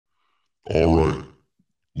All right.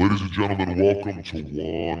 Ladies and gentlemen, welcome to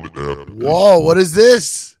Juan Ep. Whoa, what is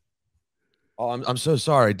this? Oh, I'm so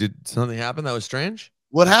sorry. Did something happen that was strange?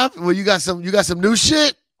 What happened? Well, you got some new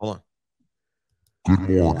shit? Hold on. Good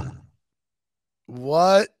morning.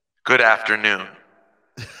 What? Good afternoon.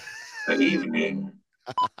 Good evening.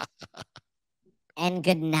 And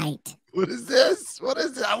good night. What is this? What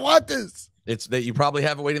is it? I want this. It's that you probably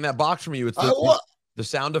have it waiting in that box for you. It's the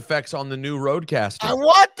sound effects on the new Roadcaster. I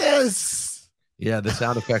want this. Yeah, the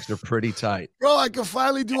sound effects are pretty tight. Bro, I can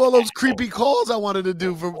finally do all those creepy calls I wanted to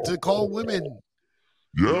do to call women.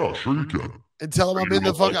 Yeah, sure you can. And tell them I'm in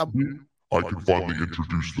the fuck. I can finally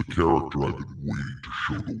introduce the character I've been waiting to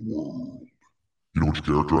show the world. You know which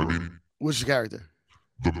character I mean? Which character?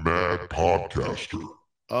 The Mad Podcaster.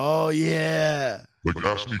 Oh yeah. Like,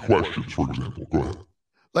 ask me questions, for example. Go ahead.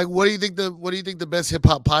 Like, what do you think the best hip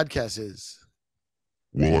hop podcast is?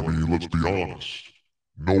 Well, I mean, let's be honest.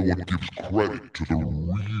 No one gives credit to the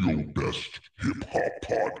real best hip hop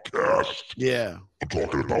podcast. Yeah. I'm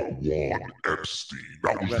talking about Juan Epstein.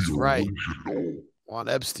 That was the original. Juan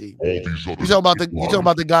Epstein. All these other you talking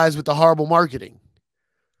about the guys with the horrible marketing.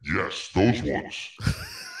 Yes, those ones.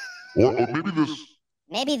 or maybe this.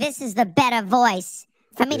 Maybe this is the better voice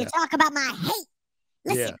for me to talk about my hate.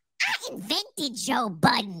 Listen, I invented Joe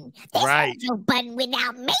Budden. There's no Joe Budden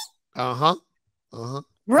without me. Uh-huh.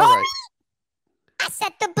 Rory, I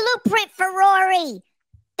set the blueprint for Rory.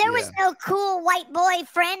 There was no cool white boy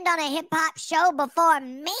friend on a hip-hop show before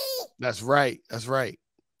me. That's right. That's right.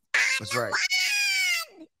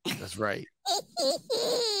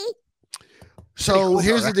 So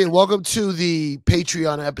here's the deal. Welcome to the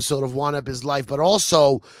Patreon episode of Juan Ep His Life, but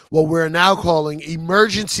also what we're now calling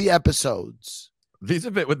emergency episodes. This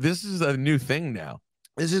is a new thing now.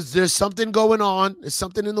 There's something going on. There's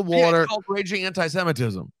something in the water. It's called raging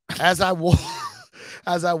anti-Semitism. As I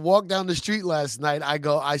walked down the street last night,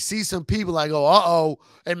 I see some people. I go, uh-oh,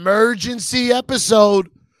 emergency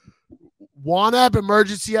episode. Juan Ep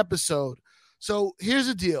emergency episode. So here's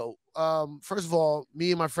the deal. First of all,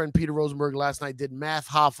 me and my friend Peter Rosenberg last night did Math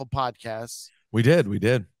Hoffa podcast. We did.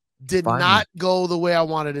 Did not go the way I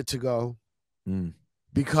wanted it to go.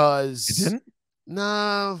 Because it didn't?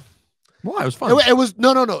 No. Why? It was fun. It was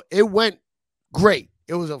no. It went great.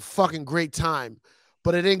 It was a fucking great time.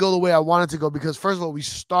 But it didn't go the way I wanted to go because, first of all, we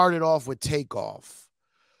started off with Takeoff.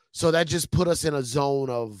 So that just put us in a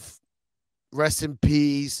zone of rest in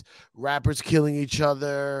peace, rappers killing each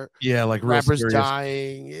other. Yeah, like rappers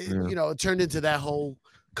dying. You know, it turned into that whole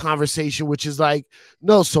conversation, which is like,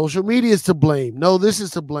 no, social media is to blame. No, this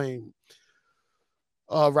is to blame.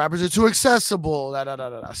 Rappers are too accessible.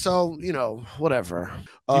 So, you know, whatever.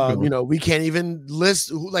 You know, we can't even list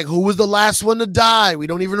who was the last one to die. We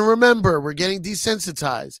don't even remember. We're getting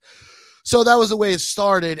desensitized. So that was the way it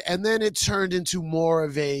started. And then it turned into more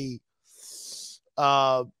of a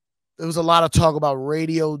there was a lot of talk about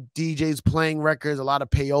radio DJs playing records, a lot of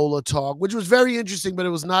payola talk, which was very interesting, but it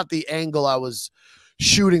was not the angle I was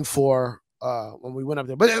shooting for when we went up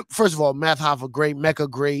there. But first of all, Math Hoffa, great. Mecca,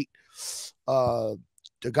 great.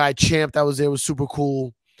 The guy Champ that was there was super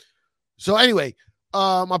cool. So anyway,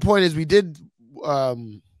 my point is we did Math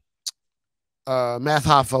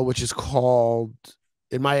Hoffa, which is called,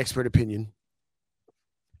 in my expert opinion,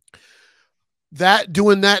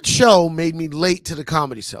 doing that show made me late to the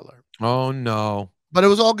Comedy Cellar. Oh no. But it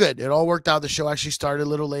was all good. It all worked out. The show actually started a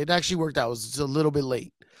little late. It actually worked out. It was just a little bit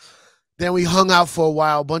late. Then we hung out for a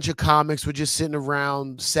while. A bunch of comics were just sitting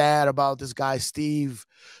around sad about this guy, Steve,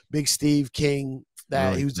 Big Steve King.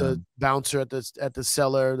 That he was a bouncer at the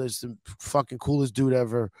cellar. There's the fucking coolest dude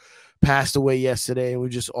ever. Passed away yesterday, and we're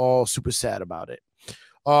just all super sad about it.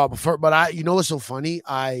 But you know what's so funny?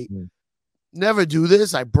 I never do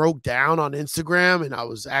this. I broke down on Instagram, and I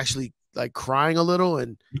was actually like crying a little.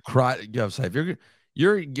 And you cried. Yeah, if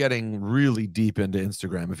you're getting really deep into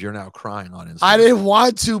Instagram. If you're now crying on Instagram, I didn't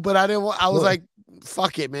want to, but I didn't. I was like,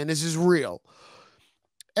 fuck it, man. This is real.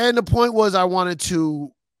 And the point was, I wanted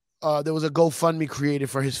to. There was a GoFundMe created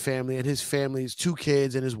for his family, and his family's 2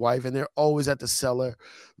 kids and his wife, and they're always at the cellar.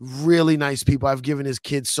 Really nice people. I've given his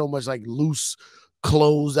kids so much like loose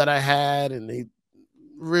clothes that I had, and they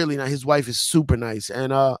really nice. His wife is super nice,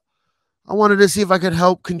 and I wanted to see if I could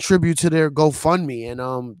help contribute to their GoFundMe,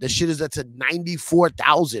 and the shit is at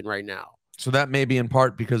 94,000 right now. So that may be in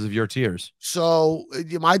part because of your tears. So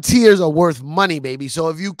my tears are worth money, baby. So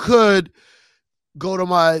if you could. Go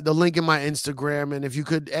to the link in my Instagram, and if you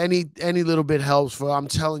could, any little bit helps. I'm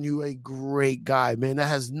telling you, a great guy, man. That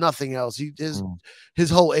has nothing else. His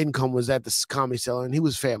whole income was at the Comedy Cellar, and he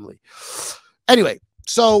was family. Anyway,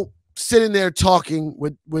 so sitting there talking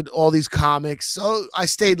with all these comics. So I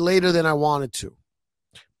stayed later than I wanted to.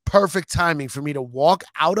 Perfect timing for me to walk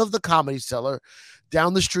out of the Comedy Cellar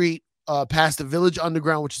down the street past the Village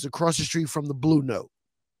Underground, which is across the street from the Blue Note.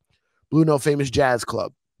 Blue Note, famous jazz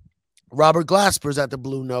club. Robert Glasper's at the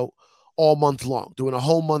Blue Note all month long, doing a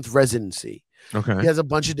whole month residency. Okay. He has a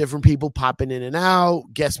bunch of different people popping in and out,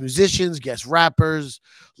 guest musicians, guest rappers.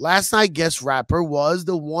 Last night, guest rapper was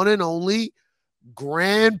the one and only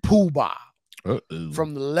Grand Puba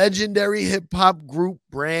from the legendary hip-hop group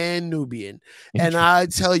Brand Nubian. And I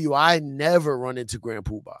tell you, I never run into Grand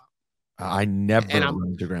Puba. I never run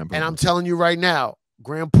into Grand Puba. And I'm telling you right now,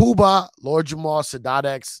 Grand Puba, Lord Jamar, Sadat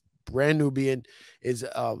X, Brand Nubian is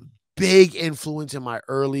a big influence in my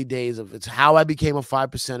early days of it's how I became a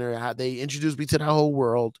 5%er, how they introduced me to the whole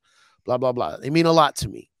world, blah, blah, blah. They mean a lot to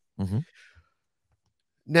me. Mm-hmm.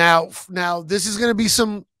 Now this is going to be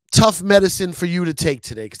some tough medicine for you to take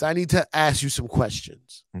today because I need to ask you some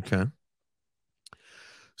questions. Okay.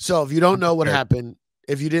 So if you don't know what happened,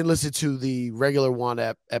 if you didn't listen to the regular Juan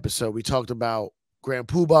episode, we talked about Grand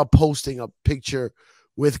Puba posting a picture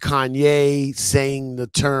with Kanye saying the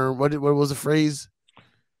term, what was the phrase?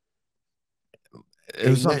 It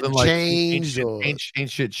was something like change ain't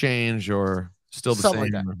shit change or still the same.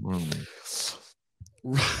 Like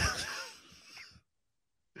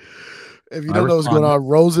if you don't know what's going on,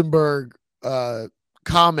 Rosenberg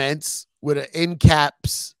comments with an in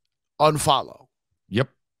caps unfollow. Yep.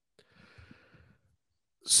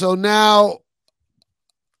 So now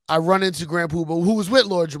I run into Grand Puba, who was with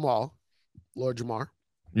Lord Jamar.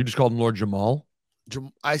 You just called him Lord Jamal?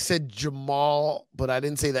 I said Jamal, but I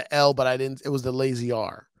didn't say the L, but it was the lazy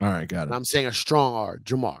R. All right, got it. And I'm saying a strong R,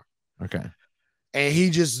 Jamar. Okay. And he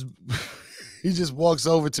just walks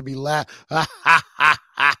over to me, laugh. And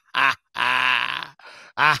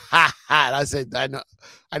I said, I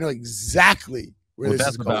know exactly where this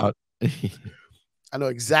is going. About. I know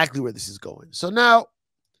exactly where this is going. So now,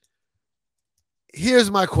 here's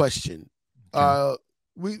my question. Okay.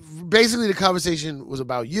 We basically the conversation was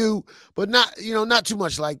about you, but not too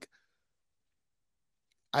much. Like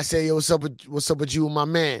I say, yo, what's up with you and my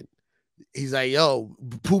man? He's like, yo,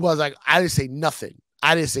 Puba's like, I didn't say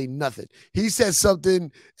nothing. He said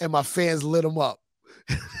something and my fans lit him up.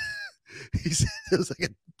 He said there was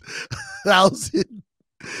like 1,000.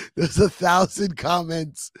 There's 1,000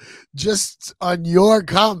 comments just on your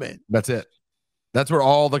comment. That's it. That's where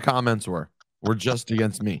all the comments were just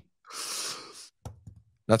against me.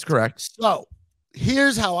 That's correct. So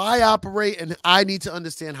here's how I operate, and I need to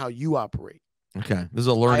understand how you operate. Okay. This is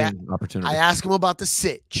a learning opportunity. I asked him about the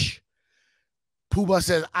sitch. Puba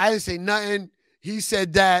says, I didn't say nothing. He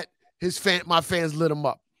said that my fans lit him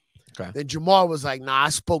up. Okay. Then Jamar was like, nah, I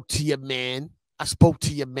spoke to your man.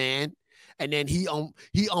 And then he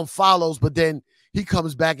unfollows, but then he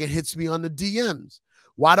comes back and hits me on the DMs.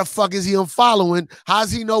 Why the fuck is he unfollowing? How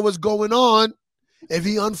does he know what's going on if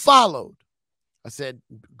he unfollowed? I said,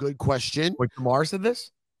 good question. Wait, Jamar said this?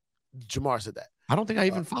 Jamar said that. I don't think I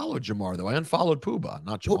even followed Jamar, though. I unfollowed Puba,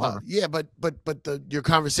 not Jamar. Puba. Yeah, but your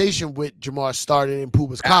conversation with Jamar started in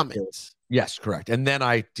Puba's comments. Yes, correct. And then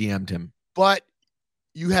I DM'd him. But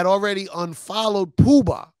you had already unfollowed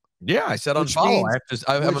Puba. Yeah, I said unfollow.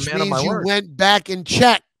 I have a man on my word. You went back and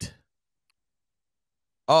checked.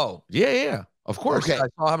 Oh, yeah. Of course. Okay. I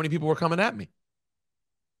saw how many people were coming at me.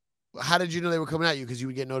 How did you know they were coming at you? Because you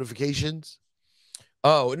would get notifications?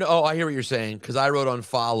 Oh, no. Oh, I hear what you're saying. Because I wrote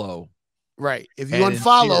unfollow. Right. If you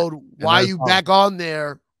unfollowed, why are you back on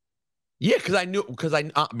there? Yeah, because I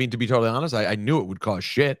mean, to be totally honest, I knew it would cause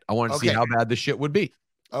shit. I wanted to see how bad the shit would be.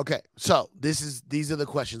 Okay. So these are the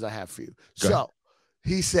questions I have for you.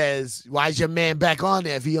 He says, why is your man back on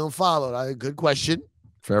there if he unfollowed? Good question.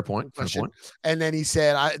 Fair point. And then he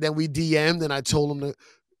said, then we DM'd and I told him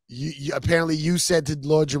apparently you said to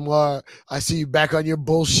Lord Jamar, I see you back on your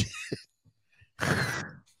bullshit. I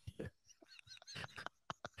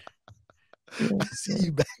see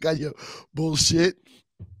you back on your bullshit.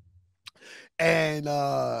 And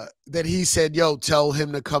then he said, yo, tell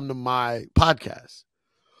him to come to my podcast.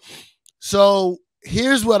 So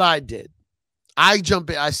here's what I did. I jump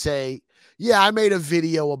in, I say, yeah, I made a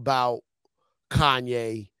video about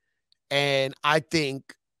Kanye, and I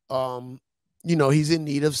think, he's in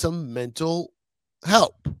need of some mental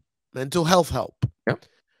health help. Yep.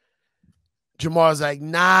 Jamar's like,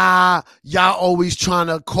 nah, y'all always trying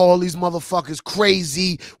to call these motherfuckers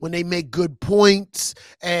crazy when they make good points,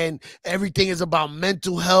 and everything is about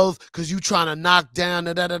mental health because you trying to knock down.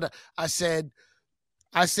 I said,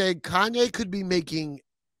 Kanye could be making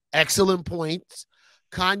excellent points.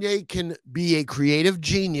 Kanye can be a creative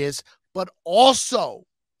genius, but also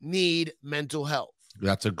need mental health.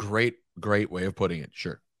 That's a great way of putting it.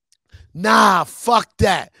 Sure. Nah, fuck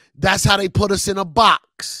that. That's how they put us in a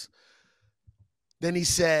box. Then he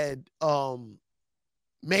said,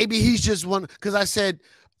 maybe he's just one, because I said,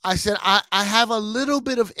 I have a little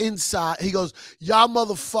bit of insight. He goes, y'all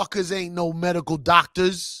motherfuckers ain't no medical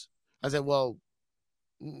doctors. I said, well,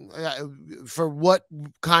 for what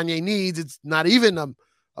Kanye needs, it's not even a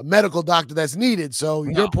medical doctor that's needed. So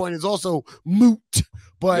your point is also moot.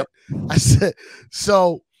 But I said,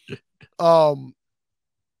 so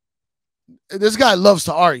this guy loves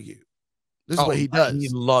to argue. This is what he does. He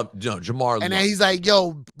loved Jamar. And then he's like,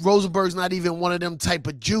 yo, Rosenberg's not even one of them type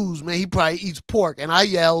of Jews, man. He probably eats pork. And I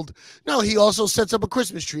yelled, no, he also sets up a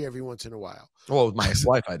Christmas tree every once in a while. Well, with my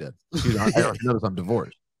ex-wife, I did. I noticed I'm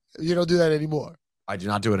divorced. You don't do that anymore. I do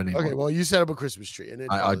not do it anymore. Okay, well, you set up a Christmas tree. And then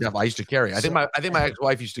I used to carry. I think my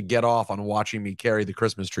ex-wife used to get off on watching me carry the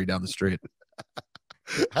Christmas tree down the street.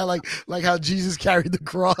 I like how Jesus carried the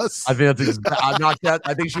cross. I think I'm not that.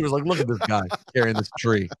 I think she was like, look at this guy carrying this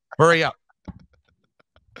tree. Hurry up.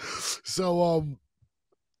 So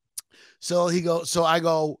I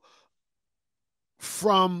go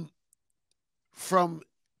from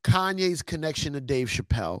Kanye's connection to Dave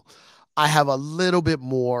Chappelle, I have a little bit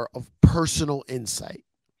more of personal insight.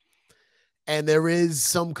 And there is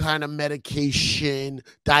some kind of medication,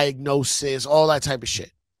 diagnosis, all that type of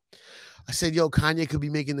shit. I said, yo, Kanye could be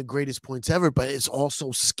making the greatest points ever, but it's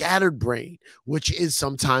also scattered brain, which is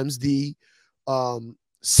sometimes the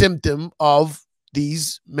symptom of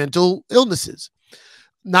these mental illnesses.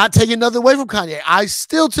 Not taking nothing away from Kanye. I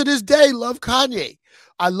still to this day love Kanye.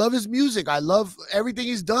 I love his music. I love everything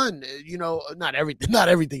he's done. You know, not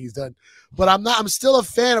everything he's done, but I'm still a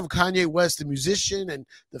fan of Kanye West, the musician and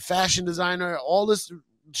the fashion designer. All this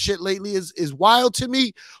shit lately is wild to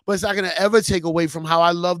me, but it's not gonna ever take away from how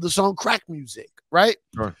I love the song Crack Music, right?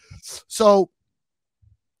 Sure. So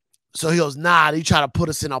he goes, nah, they try to put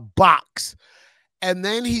us in a box. And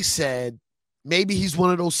then he said, maybe he's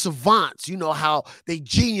one of those savants, you know how they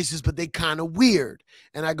geniuses, but they kind of weird.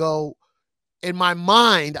 And I go, in my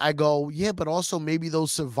mind, I go, yeah, but also maybe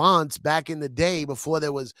those savants back in the day before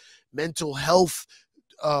there was mental health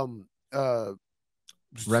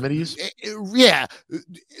remedies. Yeah,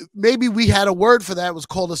 maybe we had a word for that. It was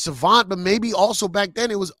called a savant, but maybe also back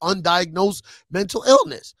then it was undiagnosed mental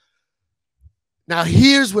illness. Now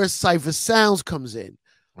here's where Cipha Sounds comes in.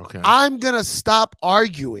 Okay, I'm gonna stop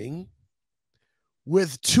arguing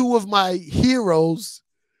with two of my heroes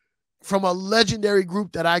from a legendary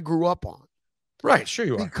group that I grew up on. Right, sure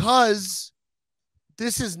you are. Because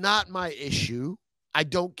this is not my issue. I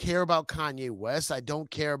don't care about Kanye West. I don't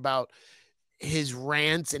care about his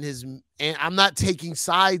rants and I'm not taking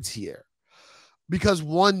sides here. Because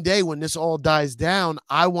one day when this all dies down,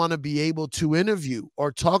 I want to be able to interview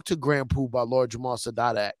or talk to Grand Puba, Lord Jamar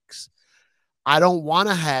Sadat. I don't want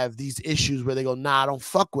to have these issues where they go, nah, I don't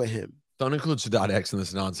fuck with him. Don't include Sadat X in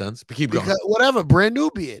this nonsense. But keep going. Because whatever, Brand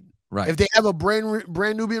Nubian. Right. If they have a Brand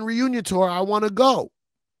Nubian reunion tour, I want to go.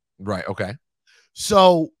 Right. Okay.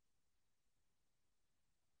 So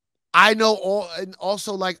I know and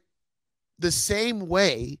also like the same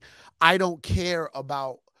way I don't care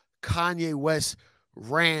about Kanye West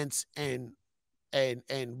rants and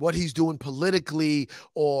what he's doing politically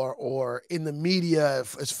or in the media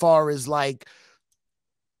as far as like,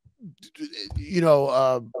 you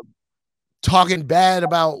know, talking bad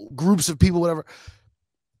about groups of people, whatever.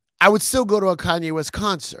 I would still go to a Kanye West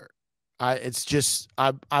concert. It's just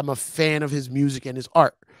I'm a fan of his music and his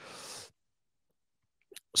art.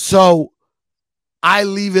 So I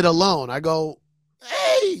leave it alone. I go,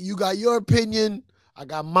 hey, you got your opinion. I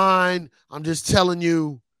got mine. I'm just telling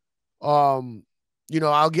you, you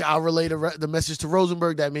know, I'll relay the message to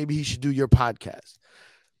Rosenberg that maybe he should do your podcast.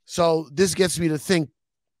 So this gets me to think.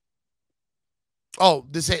 Oh,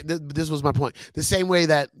 this was my point. The same way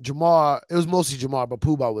that Jamar, it was mostly Jamar, but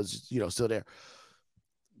Puba was, you know, still there.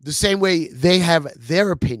 The same way they have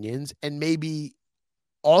their opinions and maybe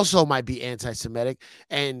also might be anti-Semitic,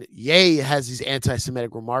 and Ye has these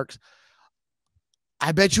anti-Semitic remarks.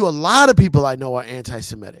 I bet you a lot of people I know are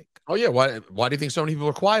anti-Semitic. Oh yeah, why do you think so many people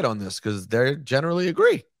are quiet on this? Because they generally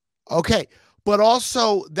agree. Okay, but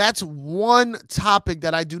also that's one topic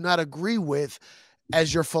that I do not agree with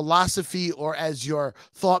as your philosophy or as your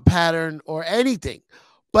thought pattern or anything,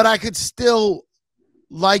 but I could still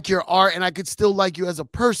like your art and I could still like you as a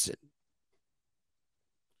person.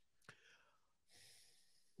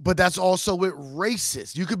 But that's also with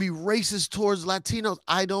racist. You could be racist towards Latinos.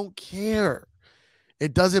 I don't care.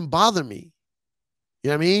 It doesn't bother me. You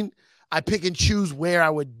know what I mean? I pick and choose where I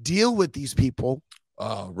would deal with these people.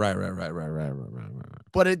 Oh, right.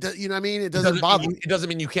 But you know what I mean? It doesn't bother me. It doesn't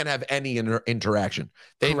mean you can't have any interaction.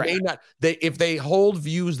 They Correct. may not. If they hold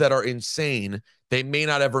views that are insane, they may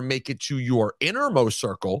not ever make it to your innermost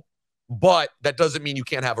circle. But that doesn't mean you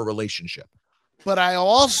can't have a relationship. But I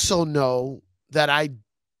also know that I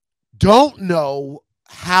don't know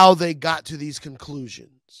how they got to these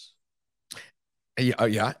conclusions.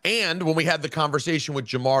 Yeah. And when we had the conversation with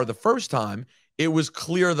Jamar the first time, it was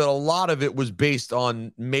clear that a lot of it was based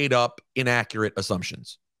on made up, inaccurate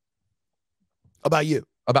assumptions. About you.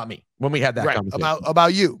 About me. When we had that conversation.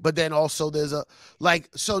 About you. But then also there's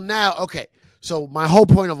so now, okay. So my whole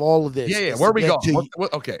point of all of this. Yeah. Where we go?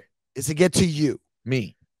 Okay. Is to get to you.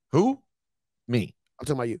 Me. Who? Me. I'm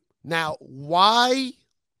talking about you. Now, why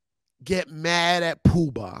get mad at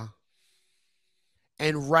Puba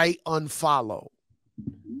and write unfollow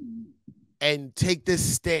and take this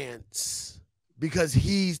stance because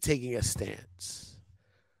he's taking a stance?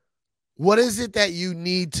 What is it that you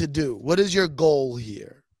need to do? What is your goal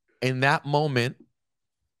here? In that moment,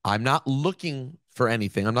 I'm not looking for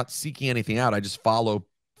anything. I'm not seeking anything out. I just followed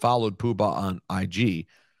Puba on IG,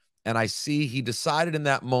 and I see he decided in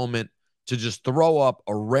that moment to just throw up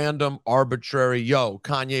a random arbitrary, yo,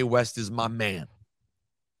 Kanye West is my man,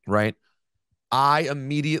 right? I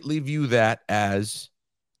immediately view that as,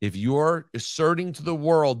 if you're asserting to the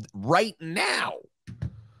world right now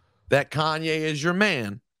that Kanye is your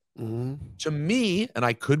man, to me, and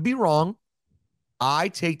I could be wrong, I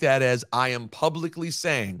take that as I am publicly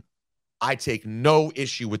saying I take no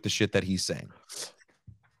issue with the shit that he's saying.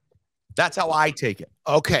 That's how I take it.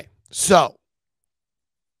 Okay, so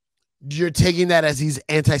you're taking that as he's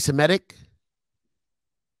anti-Semitic?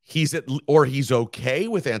 He's okay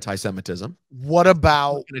with anti-Semitism. What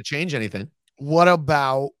about not going to change anything? What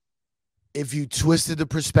about if you twisted the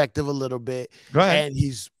perspective a little bit and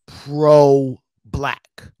he's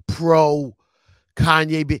pro-black,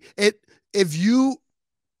 pro-Kanye?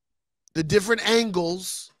 The different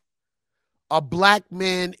angles, a black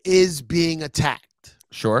man is being attacked.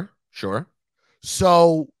 Sure.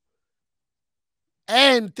 So,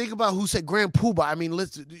 and think about who said Grand Puba. I mean,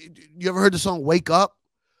 listen, you ever heard the song Wake Up?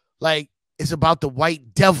 Like, it's about the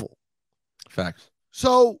white devil. Facts.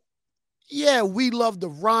 So, yeah, we love the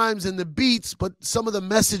rhymes and the beats, but some of the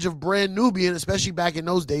message of Brand Nubian, especially back in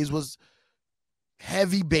those days, was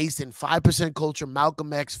heavy based in 5% culture,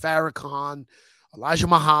 Malcolm X, Farrakhan, Elijah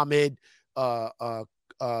Muhammad, the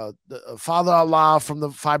Father Allah from the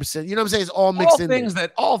 5%. You know what I'm saying? It's all mixed in.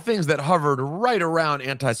 All things that hovered right around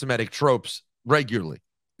anti-Semitic tropes regularly.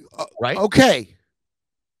 Right? Okay.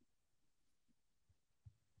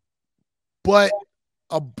 But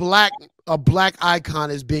a black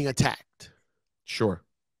icon is being attacked. Sure.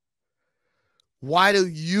 Why do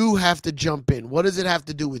you have to jump in? What does it have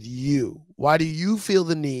to do with you? Why do you feel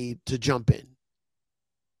the need to jump in?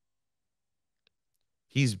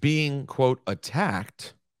 He's being, quote,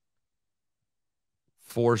 attacked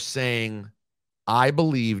for saying, I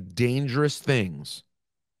believe dangerous things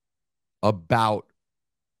about,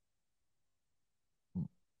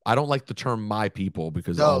 I don't like the term my people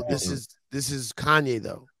because this is Kanye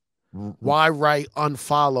though. Why write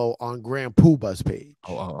unfollow on Grand Puba's page?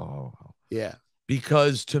 Oh. Yeah.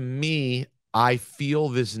 Because to me, I feel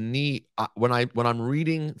this need when I'm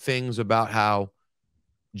reading things about how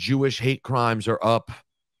Jewish hate crimes are up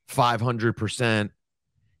 500%,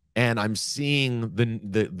 and I'm seeing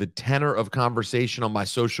the tenor of conversation on my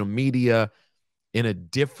social media in a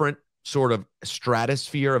different sort of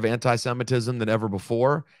stratosphere of anti-Semitism than ever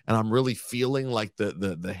before, and I'm really feeling like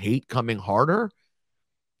the hate coming harder.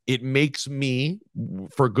 It makes me,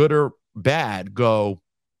 for good or bad, go,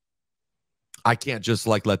 I can't just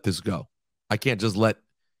let this go. I can't just let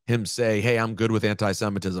him say, hey, I'm good with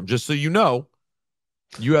anti-Semitism. Just so you know,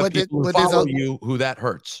 you have people who follow you who that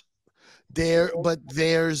hurts.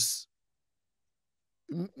 There's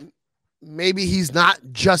maybe he's not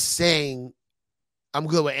just saying I'm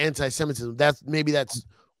good with anti-Semitism. That's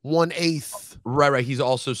 1/8. Right. He's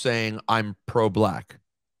also saying I'm pro-black.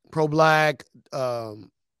 Pro-black.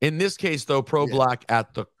 In this case, though, pro-black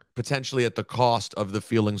potentially at the cost of the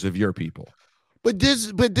feelings of your people. But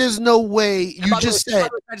there's no way. You just said.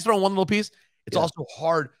 I just throw in one little piece. It's also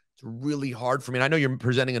hard. It's really hard for me. And I know you're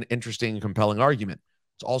presenting an interesting and compelling argument.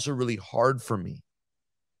 It's also really hard for me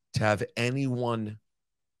to have anyone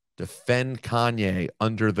defend Kanye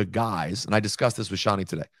under the guise, and I discussed this with Shani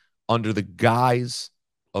today, under the guise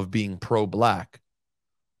of being pro-black,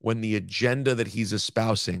 when the agenda that he's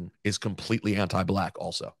espousing is completely anti-black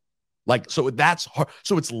also. So that's hard.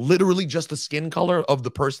 So it's literally just the skin color of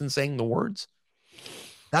the person saying the words.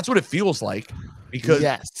 That's what it feels like,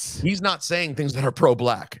 because he's not saying things that are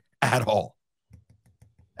pro-black at all.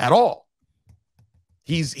 at all.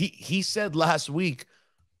 He said last week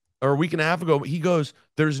or a week and a half ago, he goes,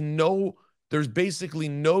 there's basically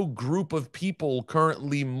no group of people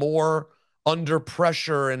currently more under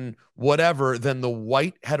pressure and whatever than the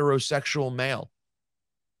white heterosexual male.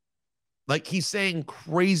 Like, he's saying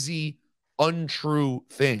crazy, untrue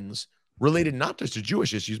things related not just to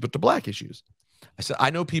Jewish issues, but to black issues. I said, I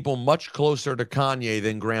know people much closer to Kanye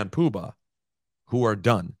than Grand Puba who are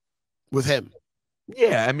done with him.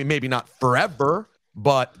 Yeah, I mean, maybe not forever,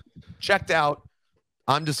 but checked out.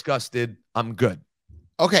 I'm disgusted. I'm good.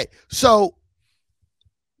 Okay, so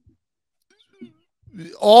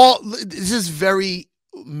this is very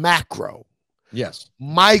macro. Yes.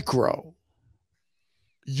 Micro.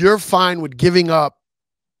 You're fine with giving up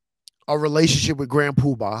a relationship with Grand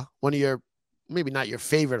Puba, one of your, maybe not your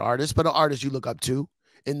favorite artists, but an artist you look up to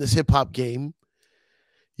in this hip hop game.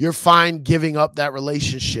 You're fine giving up that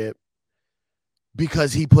relationship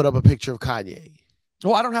because he put up a picture of Kanye.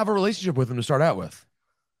 Well, I don't have a relationship with him to start out with,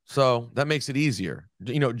 so that makes it easier.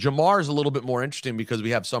 You know, Jamar is a little bit more interesting because we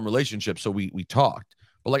have some relationships, so we talked.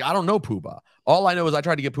 But like, I don't know Puba. All I know is I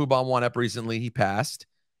tried to get Puba on One Up recently. He passed,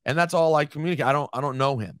 and that's all I communicate. I don't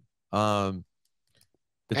know him. And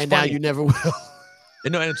funny. Now you never will.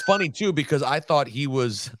 And it's funny too because I thought he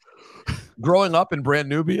was growing up in Brand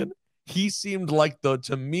Nubian. He seemed like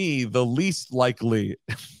to me the least likely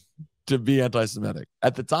to be anti-Semitic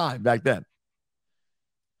at the time back then.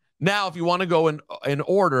 Now, if you want to go in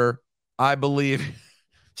order, I believe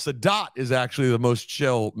Sadat is actually the most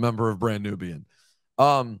chill member of Brand Nubian.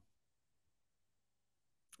 But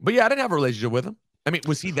yeah, I didn't have a relationship with him. I mean,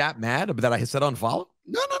 was he that mad that I said unfollow?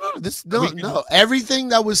 No. Everything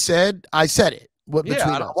that was said, I said it.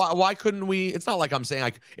 Why couldn't we? It's not like I'm saying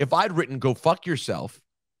like if I'd written "go fuck yourself,"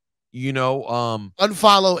 you know,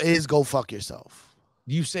 unfollow is go fuck yourself.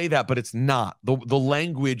 You say that, but it's not. The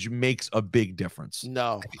language makes a big difference.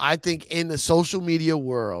 No, I think in the social media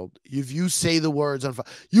world, if you say the words unfollow,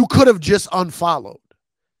 you could have just unfollowed.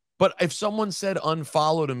 But if someone said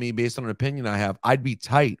unfollow to me based on an opinion I have, I'd be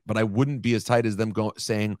tight, but I wouldn't be as tight as them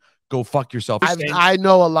saying go fuck yourself. I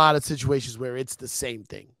know a lot of situations where it's the same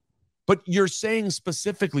thing. But you're saying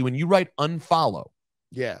specifically when you write unfollow,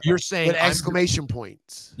 yeah, you're saying with exclamation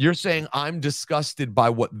points. You're saying I'm disgusted by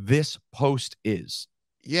what this post is.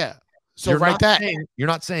 Yeah. So write that. You're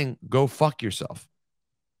not saying go fuck yourself.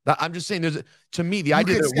 I'm just saying to me the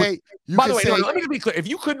idea that by the way, let me be clear. If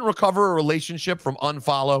you couldn't recover a relationship from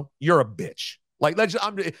unfollow, you're a bitch. Like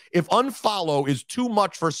if unfollow is too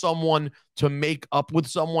much for someone to make up with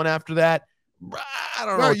someone after that, I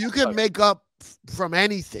don't know. You can make up from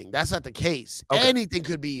anything. That's not the case. Okay. Anything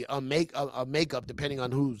could be a makeup depending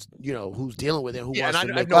on who's dealing with it. Who wants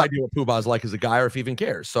to I have no idea what Puba is like as a guy or if he even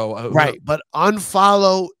cares. So right, but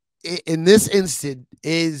unfollow in this instant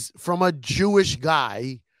is from a Jewish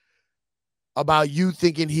guy about you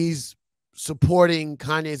thinking he's supporting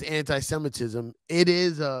Kanye's anti-Semitism. It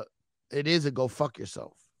is a go fuck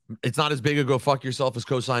yourself. It's not as big a go fuck yourself as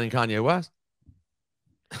co-signing Kanye West.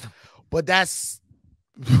 But that's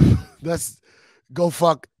go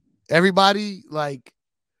fuck everybody. Like,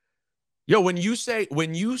 yo, when you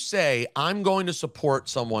say I'm going to support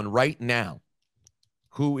someone right now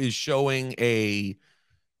who is showing a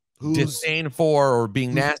disdain for or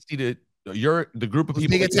being nasty to the group of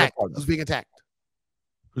people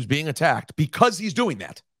who's being attacked because he's doing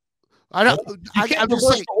that. I know. You can't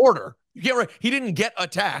reverse the order. You can't. He didn't get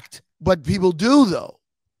attacked, but people do though.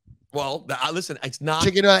 Well, listen, it's not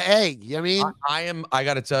chicken or egg. You know what I mean? I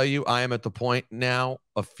got to tell you, I am at the point now,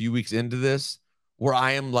 a few weeks into this, where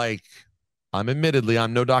I am like, I'm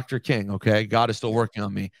no Dr. King. Okay, God is still working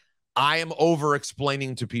on me. I am over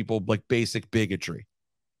explaining to people like basic bigotry.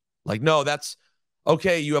 Like, no, that's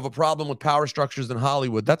okay. You have a problem with power structures in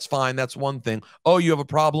Hollywood. That's fine. That's one thing. Oh, you have a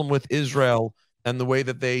problem with Israel and the way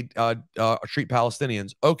that they treat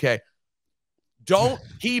Palestinians. Okay. Don't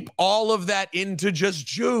keep all of that into just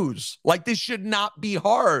Jews. Like, this should not be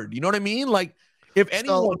hard. You know what I mean? Like, if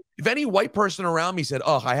any white person around me said,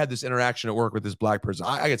 oh, I had this interaction at work with this black person,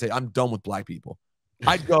 I gotta say, I'm done with black people.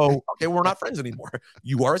 I'd go, okay, we're not friends anymore.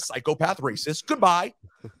 You are a psychopath racist. Goodbye.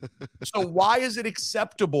 So why is it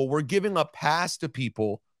acceptable? We're giving a pass to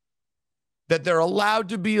people that they're allowed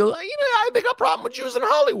to be, I think a problem with Jews in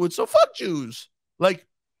Hollywood. So fuck Jews. Like,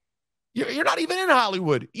 you're not even in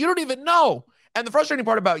Hollywood. You don't even know. And the frustrating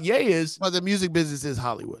part about Ye is, well, the music business is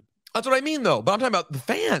Hollywood. That's what I mean, though. But I'm talking about the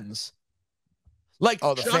fans. Like,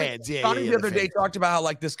 the fans. Yeah. Johnny the other day talked about how,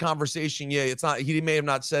 like, this conversation. Yeah, it's not. He may have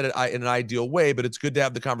not said it in an ideal way, but it's good to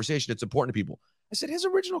have the conversation. It's important to people. I said his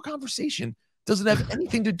original conversation doesn't have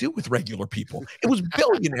anything to do with regular people. It was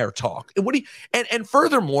billionaire talk. And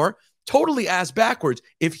furthermore, totally ass backwards.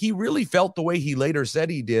 If he really felt the way he later said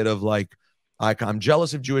he did of like I'm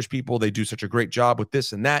jealous of Jewish people. They do such a great job with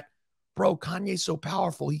this and that. Bro, Kanye's so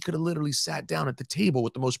powerful. He could have literally sat down at the table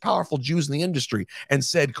with the most powerful Jews in the industry and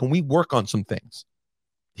said, can we work on some things?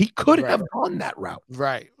 He could have gone that route.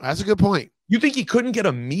 Right. That's a good point. You think he couldn't get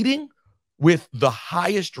a meeting with the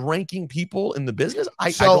highest ranking people in the business?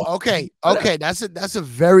 Okay. That's a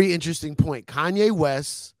very interesting point. Kanye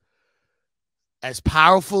West, as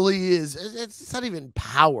powerful he is, it's not even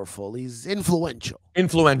powerful. He's influential.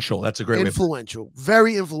 Influential. That's a great influential.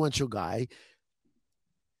 Very influential guy.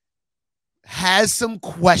 Has some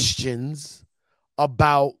questions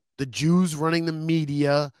about the Jews running the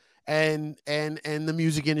media and the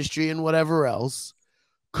music industry and whatever else.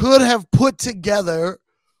 Could have put together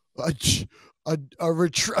a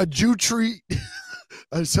Jew treat,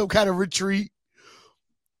 some kind of retreat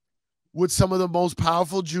with some of the most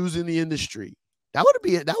powerful Jews in the industry. That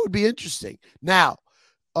would be interesting. Now,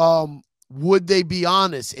 would they be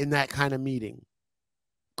honest in that kind of meeting?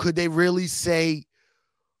 Could they really say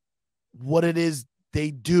what it is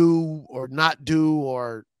they do or not do,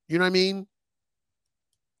 or you know what I mean?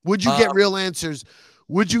 Would you get real answers?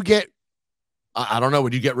 Would you get? I don't know.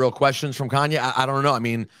 Would you get real questions from Kanye? I don't know. I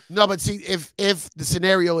mean, no, but see, if the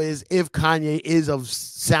scenario is if Kanye is of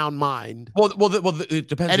sound mind, well, it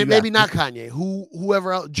depends. And it maybe not Kanye,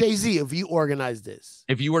 whoever else, Jay-Z, if he organized this.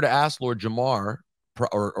 If you were to ask Lord Jamar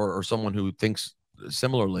or someone who thinks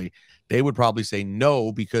similarly, they would probably say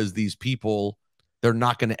no, because these people, they're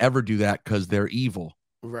not going to ever do that because they're evil,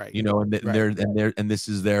 right? You know, and this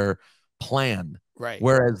is their plan, right?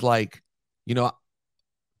 Whereas, like, you know,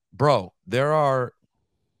 bro, there are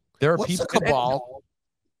What's people. A cabal?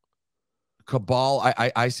 Cabal,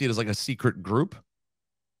 I see it as like a secret group.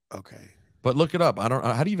 Okay, but look it up. I don't.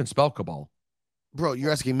 How do you even spell cabal? Bro,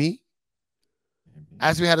 you're asking me?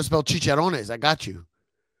 Ask me how to spell chicharrones. I got you.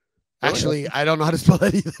 Really? Actually, I don't know how to spell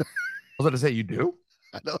that either. I was going to say, you do?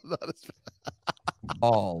 I don't know how to spell.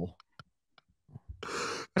 Ball.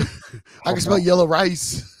 I can spell yellow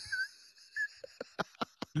rice.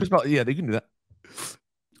 You can spell, yeah, they can do that.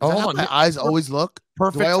 Hold on. My eyes always look.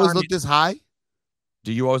 Perfect. Do I always look this high?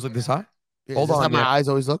 Do you always look this high? Yeah, hold on. How my eyes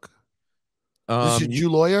always look. This is your Jew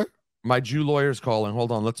lawyer? My Jew lawyer's calling.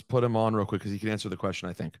 Hold on. Let's put him on real quick because he can answer the question,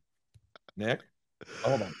 I think. Nick?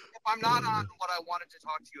 Hold on. If I'm not on, what I wanted to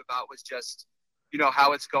talk to you about was just, you know,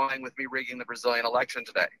 how it's going with me rigging the Brazilian election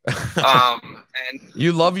today. And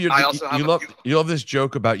you love this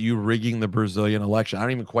joke about you rigging the Brazilian election. I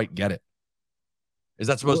don't even quite get it. Is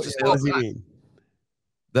that supposed to say what does he mean?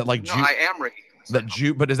 That like no, I am rigging that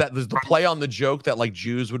Jew, but is that the play on the joke that like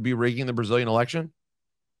Jews would be rigging the Brazilian election?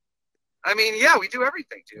 I mean, yeah, we do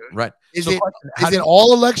everything, dude. Right. Is it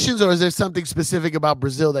all elections, or is there something specific about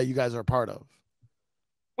Brazil that you guys are a part of?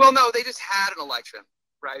 Well, no, they just had an election,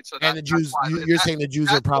 right? So and the Jews, you're saying the Jews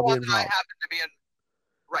are probably involved. I happen to be in.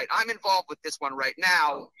 Right, I'm involved with this one right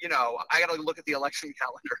now. You know, I got to look at the election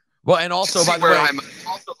calendar. Well, and also by the way,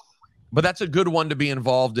 but that's a good one to be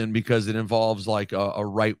involved in because it involves like a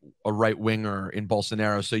right winger in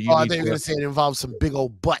Bolsonaro. So you. I think you're going to say it involves some big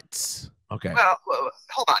old butts. Okay. Well,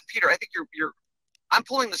 hold on, Peter. I think you're. I'm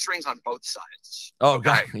pulling the strings on both sides. Oh,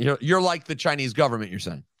 God, you're like the Chinese government. You're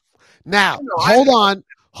saying. Now,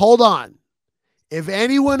 hold on. If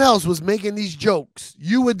anyone else was making these jokes,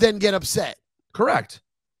 you would then get upset. Correct.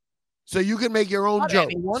 So you can make your own joke.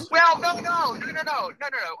 Well, no.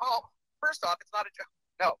 Well, first off, it's not a joke.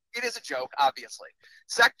 No, it is a joke, obviously.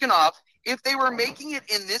 Second off, if they were making it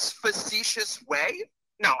in this facetious way,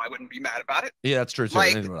 no, I wouldn't be mad about it. Yeah, that's true.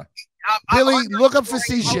 Like, Billy, look up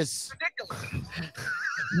facetious.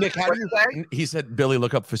 Nick, how do you? He said, "Billy,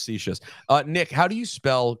 look up facetious." Nick, how do you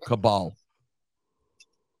spell cabal?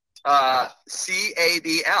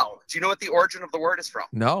 C-A-B-L. Do you know what the origin of the word is from?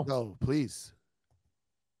 No, please.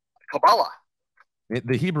 Kabbalah.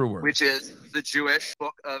 The Hebrew word, which is the Jewish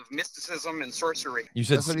book of mysticism and sorcery. You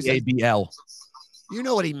said C-A-B-L. You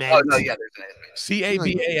know what he meant. Oh, no, yeah, there's an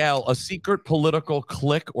C-A-B-A-L, a secret political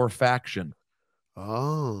clique or faction.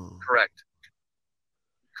 Oh. Correct.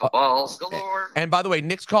 Cabals galore. And by the way,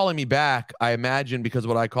 Nick's calling me back, I imagine, because of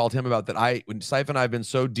what I called him about that. When Cipha and I have been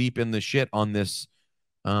so deep in the shit on this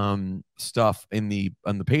stuff on the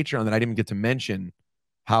Patreon that I didn't get to mention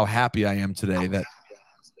how happy I am today that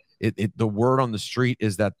the word on the street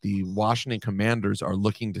is that the Washington Commanders are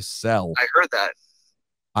looking to sell. I heard that.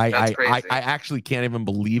 I actually can't even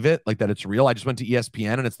believe it, like that it's real. I just went to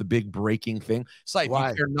ESPN and it's the big breaking thing. Cipha,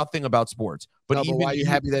 you care nothing about sports. But why are you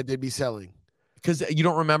happy that they'd be selling? because you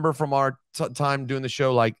don't remember from our time doing the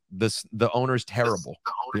show, like the owner's terrible.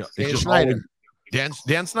 You know, it's Dan just Schneider.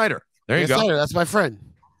 Dan Snyder. There you Dan go. Snyder, that's my friend.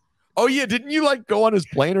 Oh yeah, didn't you like go on his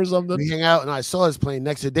plane or something? We hang out, and I saw his plane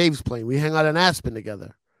next to Dave's plane. We hang out in Aspen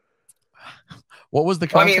together. What was the I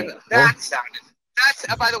concept? mean, that sounded.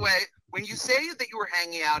 That's by the way, when you say that you were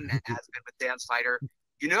hanging out in Aspen with Dan Snyder,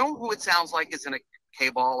 you know who it sounds like is in a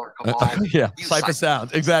K-ball or cabal? Yeah, You Cipha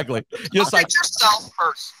sounds exactly. Yes, Look at yourself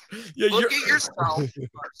first. Yeah, Look at yourself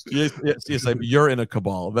first. yes, you're in a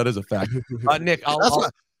cabal. That is a fact. Nick,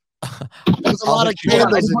 There's a lot of hit you up.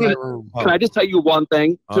 candles in that room. Can I just tell you one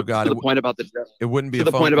thing Oh, God, to the point about the joke? It wouldn't be To a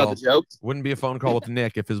the phone point call. about the jokes? Wouldn't be a phone call with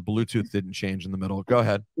Nick if his Bluetooth didn't change in the middle. Go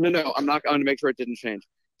ahead. No, I'm not going to make sure it didn't change.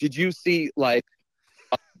 Did you see like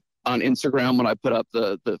on Instagram when I put up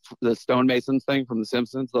the stonemasons thing from The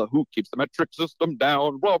Simpsons, the who keeps the metric system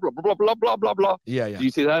down, blah blah blah blah blah blah blah. Yeah. Did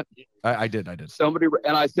you see that? I did. Somebody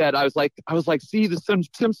and I was like, see, the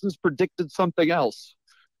Simpsons predicted something else.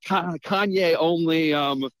 Kanye only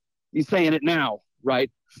he's saying it now,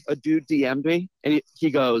 right? A dude DM'd me and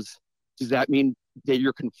he goes, does that mean that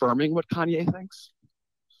you're confirming what Kanye thinks?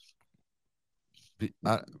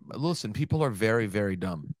 Listen, people are very, very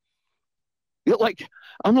dumb.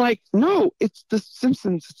 I'm like, no, it's The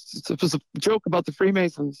Simpsons. It was a joke about the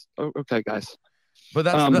Freemasons. Oh, okay, guys. But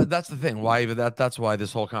that's the thing. Why that's why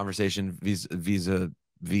this whole conversation vis-a-vis.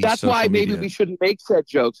 That's why maybe media. we shouldn't make said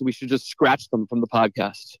jokes. We should just scratch them from the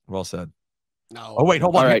podcast. Well said. No. Oh wait,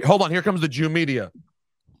 hold on. All right. Hold on. Here comes the Jew media.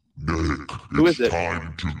 Nick, Who it's is it?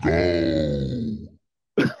 time to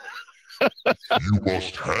go. You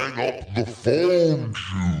must hang up the phone,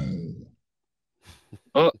 Jew.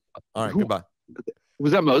 All right, goodbye.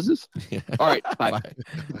 Was that Moses? Yeah. All right, bye.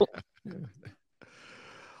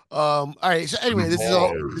 All right. So anyway, this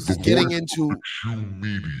is getting into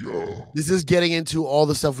media. This is getting into all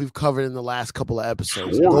the stuff we've covered in the last couple of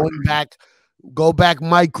episodes. Sure. Go back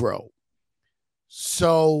micro.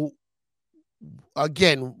 So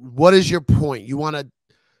again, what is your point? You want to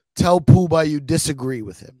tell Puba you disagree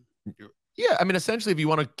with him? Yeah, I mean, essentially, if you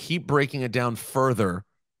want to keep breaking it down further,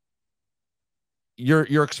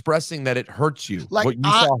 you're expressing that it hurts you. Like, what you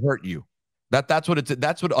saw hurt you. That's what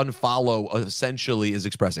unfollow essentially is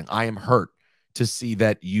expressing. I am hurt to see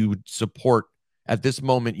that you support at this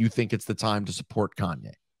moment. You think it's the time to support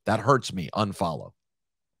Kanye. That hurts me. Unfollow.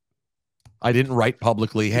 I didn't write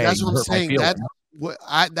publicly. Hey, that's what I'm saying.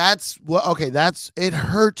 It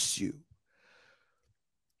hurts you.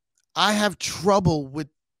 I have trouble with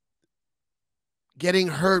getting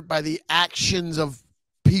hurt by the actions of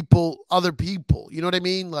other people. You know what I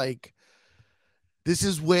mean? Like, this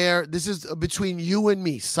is between you and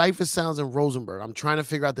me, Cipha Sounds and Rosenberg. I'm trying to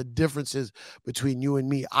figure out the differences between you and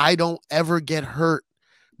me. I don't ever get hurt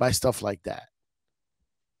by stuff like that.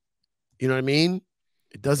 You know what I mean?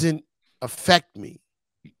 It doesn't affect me.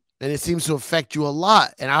 And it seems to affect you a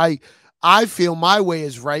lot. And I feel my way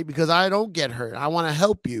is right because I don't get hurt. I want to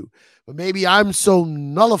help you. But maybe I'm so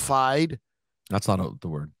nullified. That's not the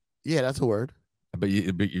word. Yeah, that's a word. But you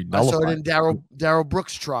I saw nullified. it in Darryl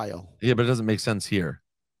Brooks' trial. Yeah, but it doesn't make sense here.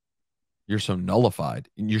 You're so nullified.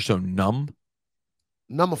 You're so numb.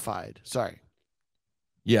 Numbified. Sorry.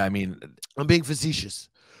 Yeah, I mean, I'm being facetious.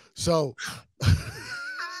 So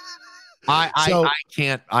I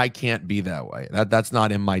can't be that way. That's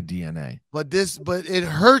not in my DNA. But it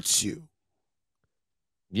hurts you.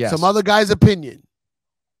 Yes. Some other guy's opinion.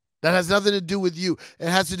 That has nothing to do with you. It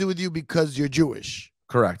has to do with you because you're Jewish.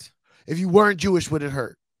 Correct. If you weren't Jewish, would it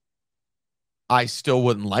hurt? I still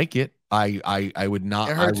wouldn't like it. I would not.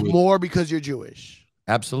 It hurts more because you're Jewish.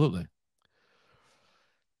 Absolutely.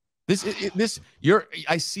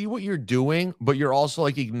 I see what you're doing, but you're also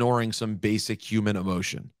like ignoring some basic human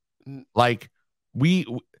emotion. Like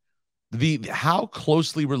how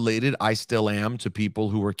closely related I still am to people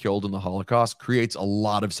who were killed in the Holocaust creates a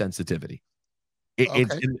lot of sensitivity.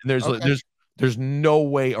 There's no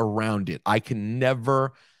way around it. I can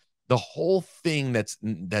never. The whole thing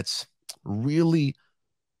that's really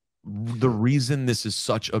the reason this is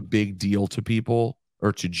such a big deal to people,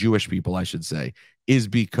 or to Jewish people, I should say, is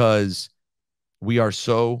because we are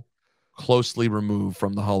so closely removed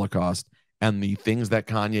from the Holocaust and the things that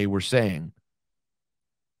Kanye were saying.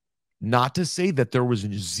 Not to say that there was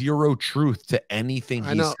zero truth to anything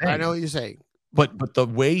he said. I know what you're saying. But the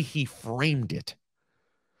way he framed it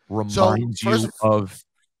reminds you of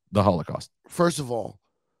the Holocaust. First of all,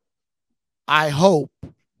 I hope,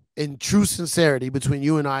 in true sincerity between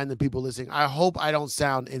you and I and the people listening, I hope I don't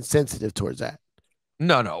sound insensitive towards that.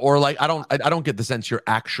 No. Or like I don't get the sense you're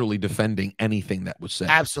actually defending anything that was said.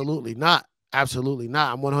 Absolutely not. Absolutely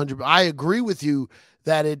not. I'm 100. I agree with you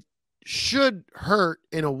that should hurt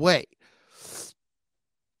in a way.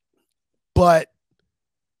 But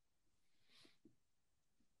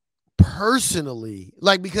personally,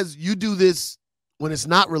 like, because you do this when it's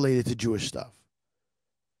not related to Jewish stuff.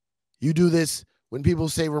 You do this when people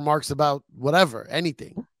say remarks about whatever,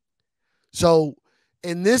 anything. So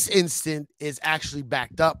in this instant, it's actually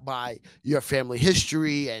backed up by your family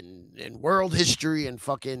history and world history and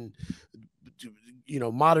fucking,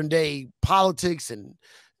 modern day politics and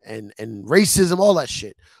racism, all that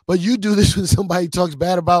shit. But you do this when somebody talks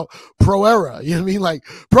bad about Pro Era. You know what I mean? Like,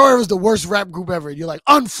 Pro Era is the worst rap group ever. And you're like,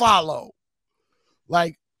 unfollow.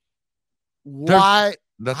 Like, why?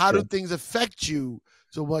 How do things affect you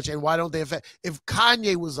so much? And why don't they affect? If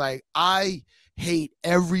Kanye was like, I hate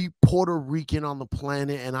every Puerto Rican on the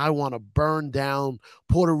planet and I want to burn down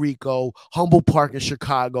Puerto Rico, Humboldt Park in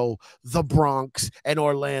Chicago, the Bronx, and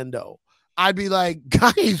Orlando, I'd be like,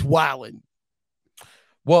 Kanye's wilding.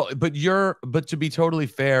 Well, but to be totally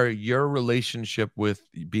fair, your relationship with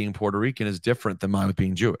being Puerto Rican is different than mine with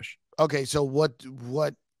being Jewish. Okay, so what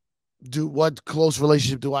close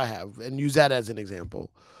relationship do I have? And use that as an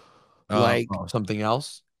example. Like something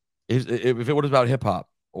else. If it was about hip hop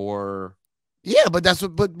or yeah, but that's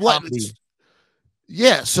what.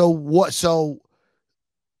 Yeah, so what? So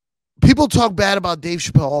people talk bad about Dave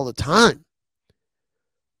Chappelle all the time.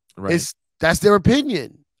 Right. That's their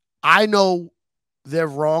opinion. I know they're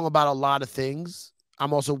wrong about a lot of things.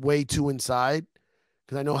 I'm also way too inside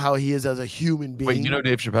because I know how he is as a human being. Wait, you know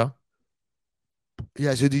Dave Chappelle? Yeah,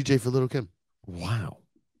 he's a DJ for Little Kim. Wow.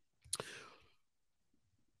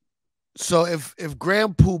 So if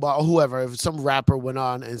Grand Puba or whoever, if some rapper went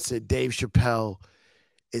on and said Dave Chappelle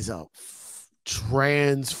is a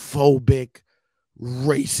transphobic,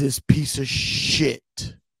 racist piece of shit.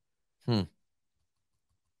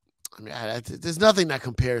 I mean, there's nothing that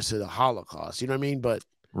compares to the Holocaust. You know what I mean? But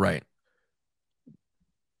right.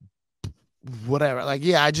 Whatever. Like,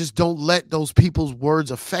 yeah, I just don't let those people's words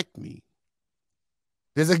affect me.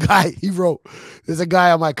 There's a guy, there's a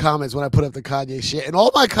guy on my comments when I put up the Kanye shit, and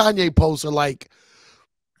all my Kanye posts are like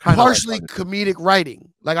partially comedic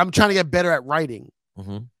writing. Like, I'm trying to get better at writing.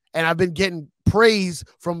 Mm-hmm. And I've been getting praise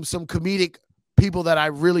from some comedic people that I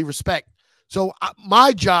really respect. So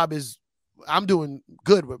my job is, I'm doing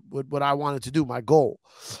good with what I wanted to do, my goal.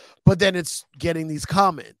 But then it's getting these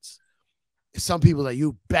comments. Some people are like,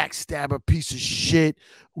 you backstabber piece of shit.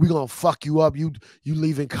 We're going to fuck you up. You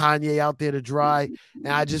leaving Kanye out there to dry. And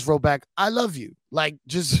I just wrote back, I love you. Like,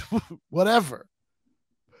 just whatever.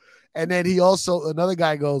 And then another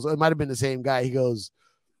guy goes, it might have been the same guy. He goes,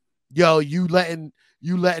 yo, you letting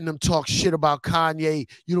them talk shit about Kanye.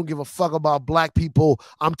 You don't give a fuck about black people.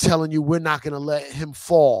 I'm telling you, we're not going to let him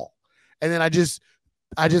fall. And then I just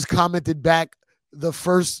commented back the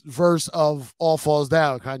first verse of All Falls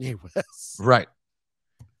Down, Kanye West. Right.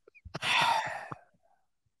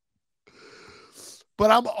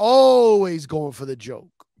 But I'm always going for the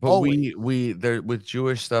joke. But always. we there with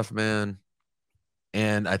Jewish stuff, man,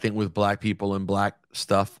 and I think with black people and black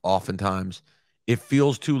stuff, oftentimes it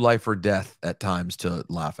feels too life or death at times to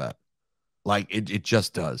laugh at. Like it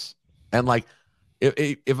just does. And like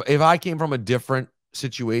if I came from a different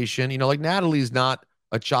situation, like Natalie's not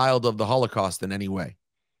a child of the Holocaust in any way.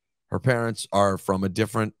 Her parents are from a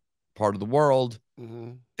different part of the world.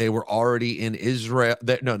 Mm-hmm. They were already in Israel.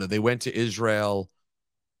 They went to Israel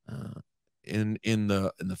in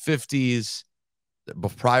the 50s.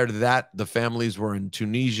 But prior to that, the families were in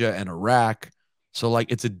Tunisia and Iraq. So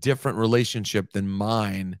like it's a different relationship than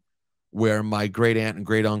mine, where my great aunt and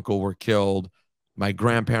great uncle were killed. My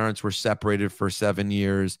grandparents were separated for 7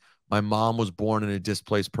 years. My mom was born in a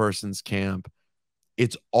displaced persons camp.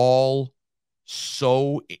 It's all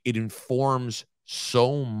it informs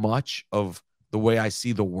so much of the way I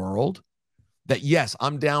see the world that, yes,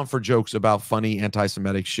 I'm down for jokes about funny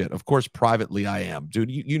anti-Semitic shit. Of course, privately I am. Dude,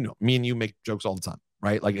 you know, me and you make jokes all the time,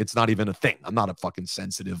 right? Like, it's not even a thing. I'm not a fucking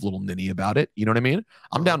sensitive little ninny about it. You know what I mean?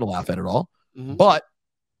 I'm down to laugh at it all. Mm-hmm. But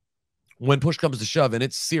when push comes to shove and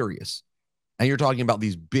it's serious, and you're talking about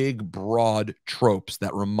these big, broad tropes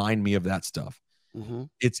that remind me of that stuff, mm-hmm.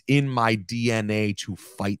 it's in my DNA to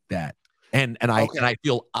fight that. And I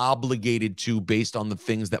feel obligated to, based on the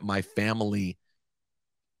things that my family,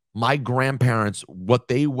 my grandparents, what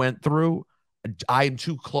they went through. I'm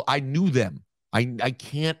too close. I knew them. I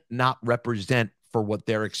can't not represent for what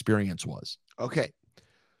their experience was. Okay.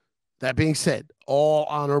 That being said, all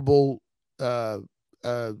honorable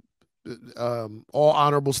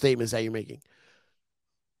statements that you're making.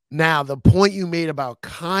 Now, the point you made about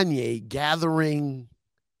Kanye gathering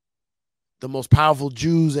the most powerful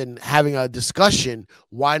Jews and having a discussion,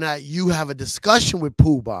 why not you have a discussion with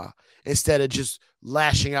Puba instead of just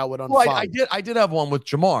lashing out with unfollow. Well, I did have one with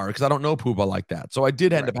Jamar because I don't know Puba like that. So I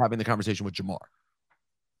did end up having the conversation with Jamar.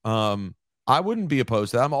 I wouldn't be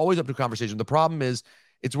opposed to that. I'm always up to conversation. The problem is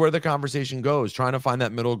it's where the conversation goes. Trying to find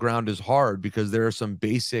that middle ground is hard because there are some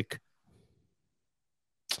basic.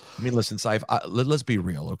 I mean, listen, Cipha, let's be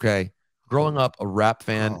real, okay? Growing up a rap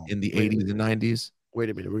fan in the 80s and 90s. Wait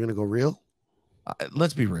a minute. We're going to go real?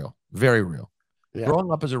 Let's be real. Very real. Yeah.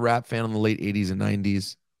 Growing up as a rap fan in the late 80s and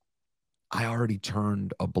 90s, I already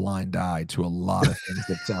turned a blind eye to a lot of things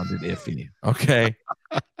that sounded iffy, okay?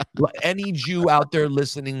 Any Jew out there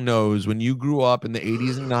listening knows when you grew up in the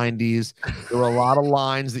 80s and 90s, there were a lot of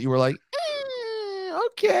lines that you were like,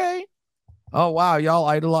 okay. Oh, wow, y'all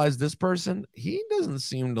idolize this person? He doesn't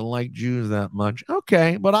seem to like Jews that much.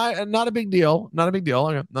 Okay, but not a big deal. Not a big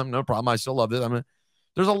deal. No problem. I still love this.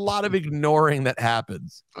 There's a lot of ignoring that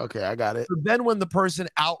happens. Okay, I got it. So then when the person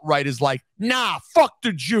outright is like, nah, fuck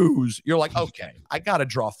the Jews, you're like, okay, I got to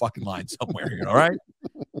draw a fucking line somewhere here, all right?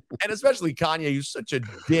 And especially Kanye, who's such a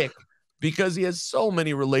dick because he has so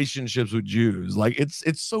many relationships with Jews. Like,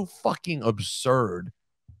 it's so fucking absurd.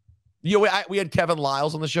 You know, we had Kevin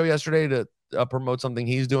Lyles on the show yesterday to promote something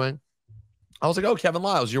he's doing. I was like, oh, Kevin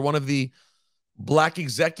Lyles, you're one of the black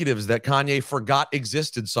executives that Kanye forgot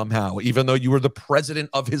existed somehow, even though you were the president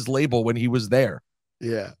of his label when he was there.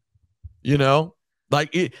 Yeah. You know,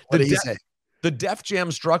 like what did he say? The Def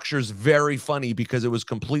Jam structure is very funny because it was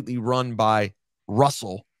completely run by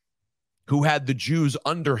Russell, who had the Jews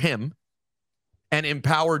under him and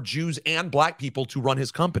empowered Jews and black people to run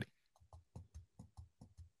his company.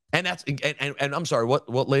 And that's and I'm sorry,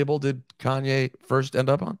 what label did Kanye first end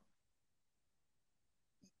up on?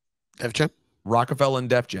 Def Jam. Rockefeller and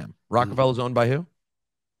Def Jam. Rockefeller's owned by who?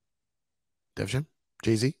 Def Jam.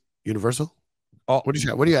 Jay-Z. Universal. Oh, what do you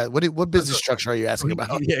got? What business structure are you asking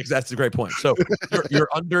about? Yeah, that's a great point. So you're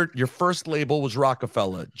under your first label was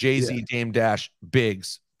Rockefeller, Jay-Z, Dame Dash,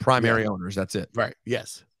 Biggs, primary owners. That's it. Right.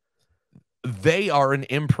 Yes. They are an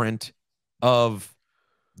imprint of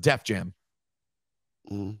Def Jam.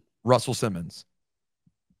 Russell Simmons.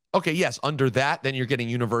 Okay, yes, under that, then you're getting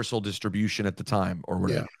universal distribution at the time or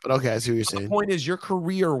whatever. Yeah, but okay, I see what you're saying. The point is your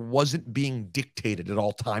career wasn't being dictated at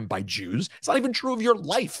all time by Jews. It's not even true of your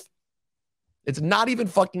life. It's not even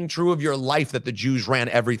fucking true of your life that the Jews ran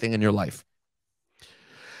everything in your life.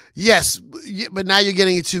 Yes, but now you're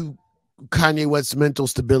getting into Kanye West's mental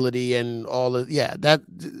stability and all of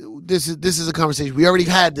this is a conversation we already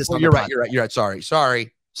had this. Well, you're right.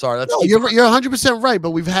 Sorry. That's no, you're 100% right,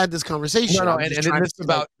 but we've had this conversation. No, and this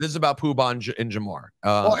is about Puba and Jamar.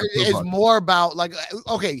 It's more about like,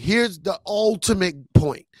 okay, here's the ultimate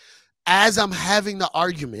point. As I'm having the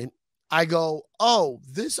argument, I go, oh,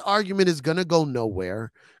 this argument is gonna go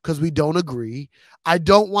nowhere because we don't agree. I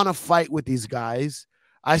don't want to fight with these guys.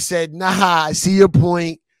 I said, nah, I see your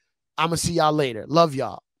point. I'm gonna see y'all later. Love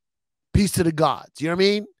y'all. Peace to the gods. You know what I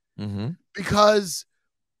mean? Mm-hmm. Because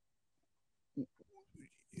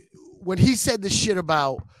when he said the shit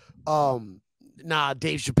about nah,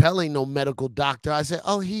 Dave Chappelle ain't no medical doctor, I said,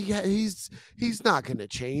 oh, he's not gonna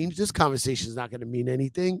change. This conversation is not gonna mean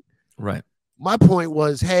anything. Right. My point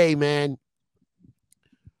was, hey man,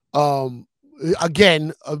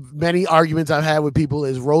 again, many arguments I've had with people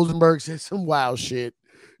is Rosenberg said some wild shit,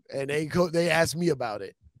 and they asked me about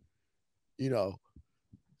it, you know.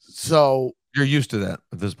 So you're used to that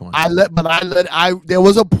at this point. There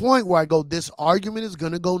was a point where I go, this argument is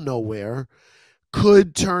going to go nowhere,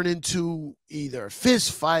 could turn into either a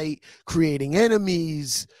fist fight, creating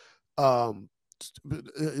enemies, more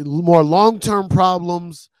long-term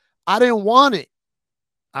problems. I didn't want it.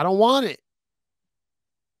 I don't want it.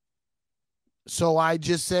 So I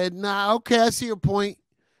just said, nah, okay, I see your point,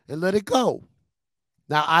 and let it go.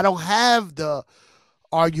 Now, I don't have the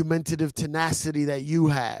argumentative tenacity that you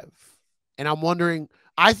have. And I'm wondering,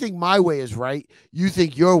 I think my way is right. You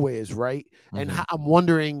think your way is right. Mm-hmm. And I'm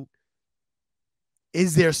wondering,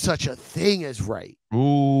 is there such a thing as right?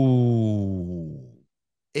 Ooh.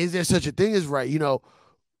 Is there such a thing as right? You know,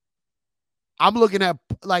 I'm looking at,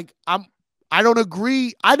 like, I don't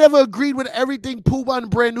agree. I never agreed with everything Puba and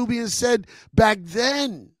Brand Nubian said back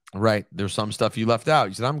then. Right. There's some stuff you left out.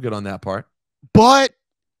 You said, I'm good on that part. But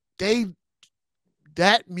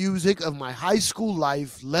that music of my high school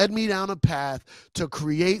life led me down a path to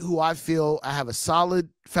create who I feel I have a solid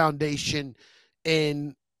foundation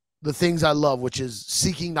in the things I love, which is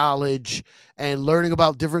seeking knowledge and learning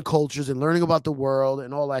about different cultures and learning about the world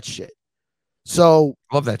and all that shit. So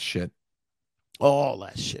love that shit. All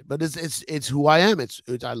that shit. But it's who I am.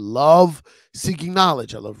 I love seeking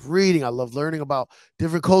knowledge. I love reading. I love learning about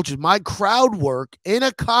different cultures. My crowd work in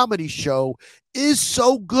a comedy show is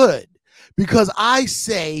so good because I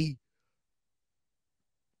say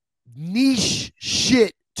niche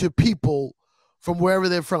shit to people from wherever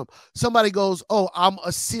they're from. Somebody goes, "Oh, I'm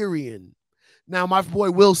Assyrian." Now my boy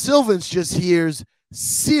Will Sylvans just hears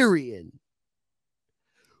Syrian,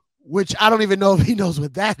 which I don't even know if he knows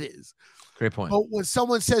what that is. Great point. But when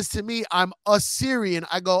someone says to me, "I'm Assyrian,"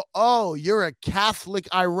 I go, "Oh, you're a Catholic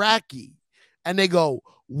Iraqi." And they go,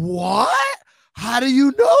 "What? How do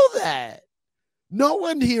you know that?" No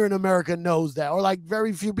one here in America knows that, or like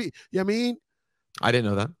very few people. You know what I mean? I didn't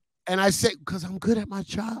know that. And I say, because I'm good at my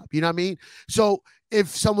job. You know what I mean? So if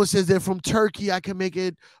someone says they're from Turkey, I can make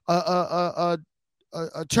it a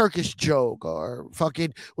Turkish joke, or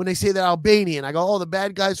fucking when they say they're Albanian, I go, "Oh, the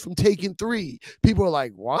bad guys from Taken 3." People are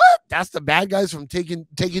like, "What? That's the bad guys from Taken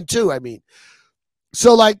 2." I mean,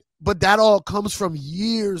 so like, but that all comes from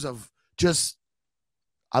years of just,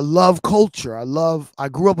 I love culture. I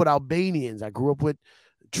grew up with Albanians. I grew up with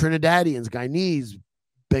Trinidadians, Guyanese,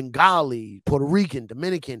 Bengali, Puerto Rican,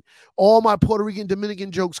 Dominican. All my Puerto Rican,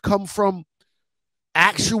 Dominican jokes come from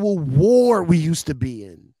actual war we used to be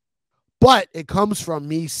in. But it comes from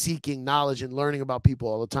me seeking knowledge and learning about people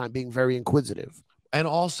all the time, being very inquisitive. And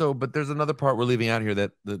also, but there's another part we're leaving out here,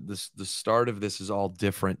 that the start of this is all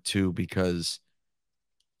different too, because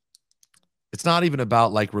it's not even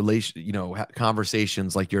about like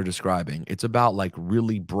conversations like you're describing. It's about like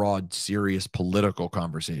really broad, serious political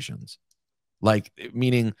conversations. Like,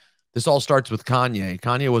 meaning this all starts with Kanye.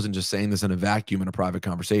 Kanye wasn't just saying this in a vacuum in a private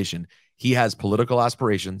conversation. He has political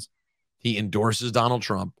aspirations. He endorses Donald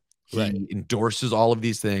Trump. He endorses all of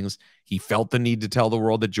these things. He felt the need to tell the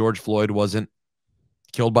world that George Floyd wasn't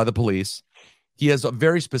killed by the police. He has a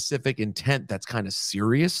very specific intent that's kind of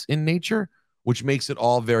serious in nature, which makes it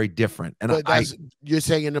all very different. And you're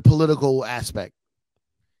saying in the political aspect.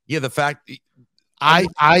 Yeah, the fact I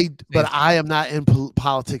am not in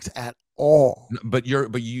politics at all. But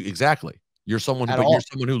you exactly. You're someone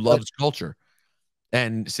who loves culture,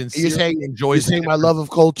 and sincerely enjoys. You're saying my love of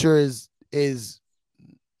culture is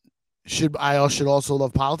should also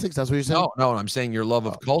love politics? That's what you're saying? No, I'm saying your love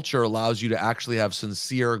of culture allows you to actually have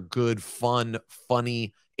sincere, good, fun,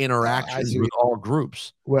 funny interactions with all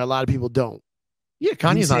groups, where a lot of people don't. Yeah,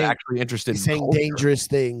 Kanye's not actually interested. He's saying dangerous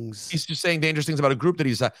things. He's just saying dangerous things about a group that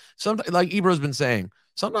he's sometimes, like Ibro's been saying.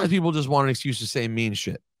 Sometimes people just want an excuse to say mean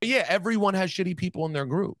shit. But yeah, everyone has shitty people in their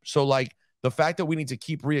group. So like the fact that we need to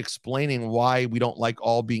keep re-explaining why we don't like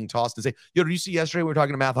all being tossed and say, "Yo, did you see yesterday we were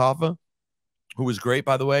talking to Math Hoffa, who was great,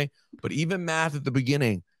 by the way?" But even Math at the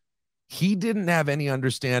beginning, he didn't have any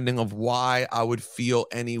understanding of why I would feel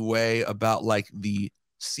any way about like the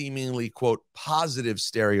seemingly, quote, positive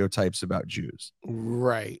stereotypes about Jews.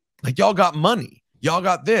 Right. Like, y'all got money. Y'all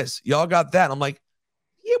got this. Y'all got that. I'm like,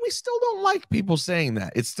 yeah, we still don't like people saying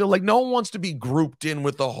that. It's still like no one wants to be grouped in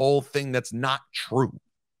with the whole thing that's not true.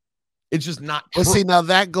 It's just not true. But see, now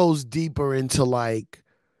that goes deeper into like,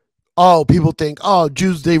 oh, people think, oh,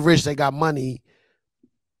 Jews, they rich, they got money.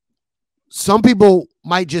 Some people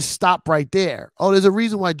might just stop right there. Oh, there's a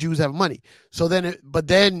reason why Jews have money. So then,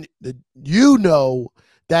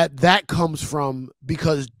 that comes from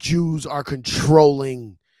because Jews are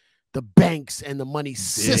controlling the banks and the money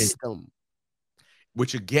system.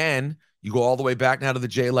 Which again, you go all the way back now to the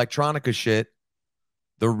Jay Electronica shit.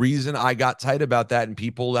 The reason I got tight about that and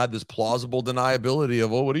people had this plausible deniability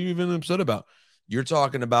of, oh, what are you even upset about? You're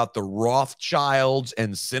talking about the Rothschilds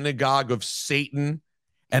and Synagogue of Satan.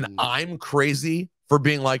 And I'm crazy for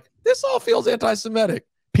being like, this all feels anti-Semitic.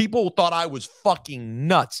 People thought I was fucking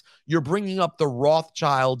nuts. You're bringing up the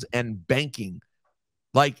Rothschilds and banking.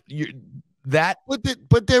 Like that.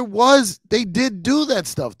 But they did do that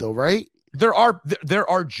stuff though, right? There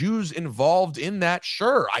are Jews involved in that.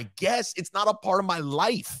 Sure. I guess it's not a part of my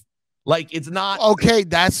life. Like it's not. Okay.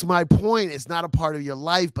 That's my point. It's not a part of your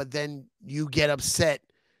life, but then you get upset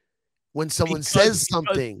when someone says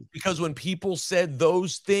something. Because when people said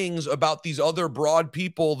those things about these other broad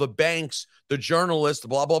people, the banks, the journalists,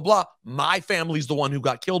 blah, blah, blah, my family's the one who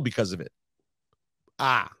got killed because of it.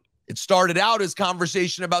 It started out as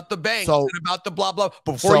conversation about the banks and about the blah, blah.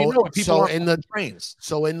 Before you know it, people are in the trains.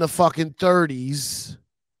 So in the fucking 30s,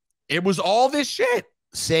 it was all this shit.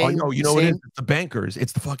 Saying, what it is? It's the bankers.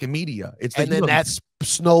 It's the fucking media. And then that's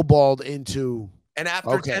snowballed into... And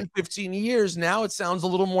after 10, 15 years, now it sounds a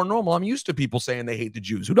little more normal. I'm used to people saying they hate the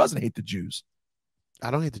Jews. Who doesn't hate the Jews?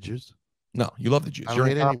 I don't hate the Jews. No, you love the Jews. I don't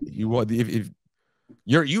hate anybody.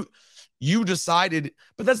 You decided,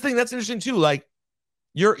 but that's the thing that's interesting too. Like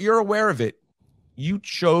you're aware of it. You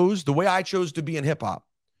chose the way I chose to be in hip hop.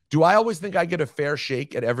 Do I always think I get a fair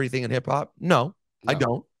shake at everything in hip hop? No, I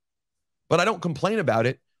don't. But I don't complain about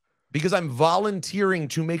it because I'm volunteering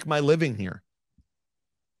to make my living here.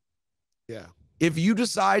 Yeah. If you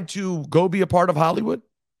decide to go be a part of Hollywood,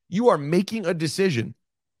 you are making a decision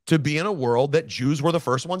to be in a world that Jews were the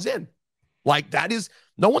first ones in. Like, that is,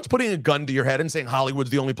 no one's putting a gun to your head and saying Hollywood's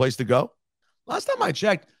the only place to go. Last time I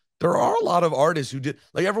checked, there are a lot of artists who did,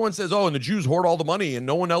 like, everyone says, oh, and the Jews hoard all the money and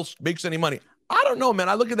no one else makes any money. I don't know, man.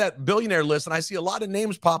 I look at that billionaire list and I see a lot of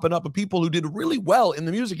names popping up of people who did really well in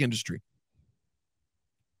the music industry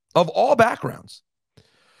of all backgrounds.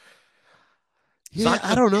 Yeah,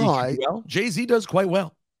 I don't know. Well. Jay-Z does quite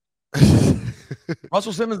well.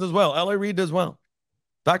 Russell Simmons does well. L.A. Reid does well.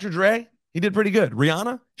 Dr. Dre, he did pretty good.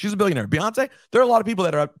 Rihanna, she's a billionaire. Beyonce, there are a lot of people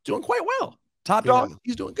that are doing quite well. Top Dog,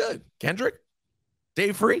 he's doing good. Kendrick,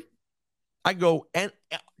 Dave Free. I go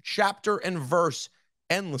chapter and verse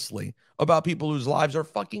endlessly about people whose lives are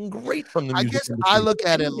fucking great from the music industry. I look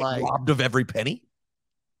at it like robbed of every penny.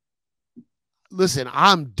 Listen,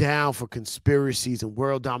 I'm down for conspiracies and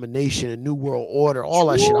world domination and new world order, all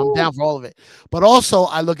that shit. I'm down for all of it. But also,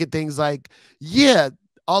 I look at things like, yeah,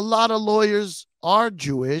 a lot of lawyers are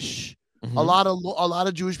Jewish. Mm-hmm. A lot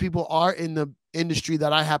of Jewish people are in the industry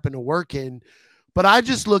that I happen to work in. But I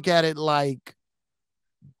just look at it like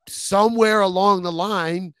somewhere along the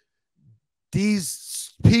line,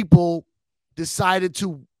 these people decided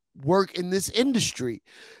to work in this industry.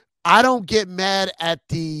 I don't get mad at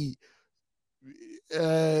the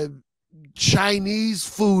Chinese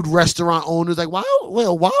food restaurant owners. Like, why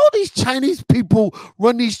all these Chinese people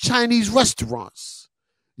run these Chinese restaurants?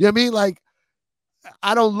 You know what I mean? Like,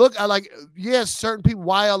 I don't look, I like, yes, certain people,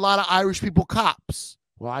 why a lot of Irish people cops?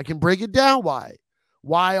 Well, I can break it down. Why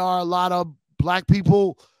are a lot of black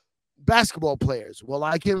people basketball players? Well,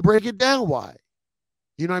 I can break it down. Why?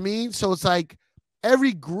 You know what I mean? So it's like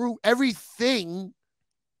every group, everything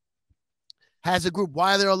has a group.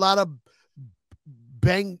 Why are there a lot of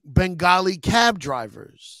Bengali cab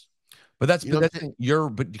drivers? But that's,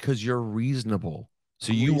 because you're reasonable.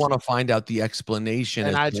 So you want to find out the explanation.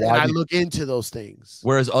 And I look into those things.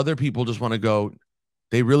 Whereas other people just want to go,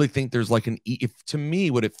 they really think there's like to me,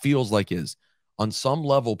 what it feels like is on some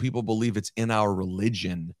level, people believe it's in our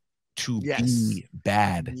religion to be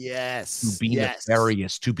bad. Yes. To be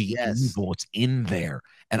nefarious, to be evil. It's in there.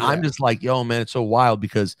 And I'm just like, yo, man, it's so wild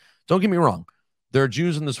because don't get me wrong. There are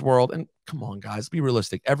Jews in this world. And come on, guys, be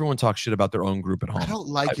realistic. Everyone talks shit about their own group at home. I don't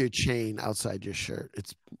like your chain outside your shirt.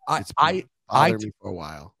 It's bothered me for a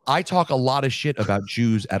while. I talk a lot of shit about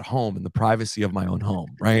Jews at home in the privacy of my own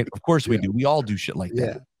home, right? Of course we do. We all do shit like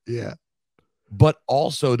that. Yeah. But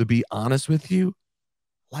also, to be honest with you,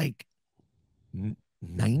 like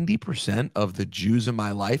 90% of the Jews in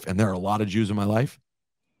my life, and there are a lot of Jews in my life,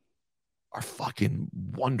 are fucking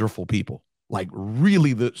wonderful people. Like,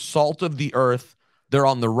 really the salt of the earth. They're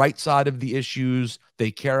on the right side of the issues.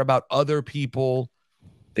 They care about other people.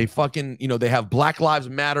 They fucking, they have Black Lives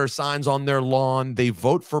Matter signs on their lawn. They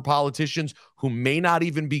vote for politicians who may not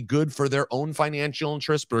even be good for their own financial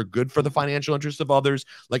interests, but are good for the financial interests of others.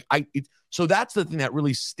 Like, so that's the thing that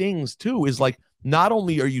really stings too, is like, not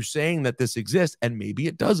only are you saying that this exists, and maybe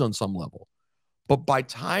it does on some level, but by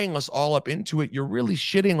tying us all up into it, you're really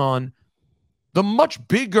shitting on the much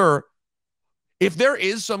bigger, if there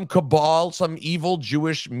is some cabal, some evil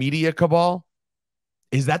Jewish media cabal,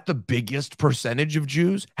 is that the biggest percentage of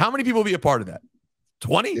Jews? How many people will be a part of that?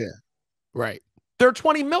 20? Yeah. Right. There are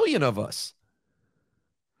 20 million of us.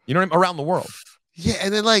 You know what I mean? Around the world. Yeah.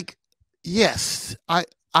 And then, like, yes,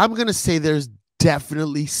 I'm going to say there's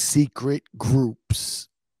definitely secret groups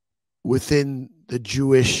within the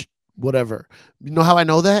Jewish whatever. You know how I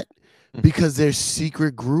know that? Because there's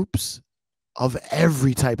secret groups of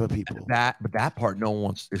every type of people. But that part no one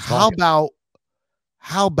wants.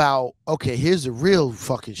 How about, okay, here's the real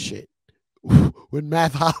fucking shit. When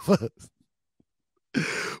Math Hoffa,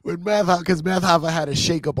 because Math Hoffa had a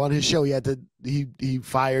shakeup on his show, he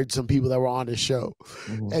fired some people that were on his show.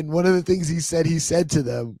 Mm-hmm. And one of the things he said to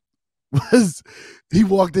them was, he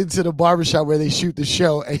walked into the barbershop where they shoot the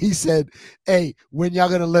show, and he said, hey, when y'all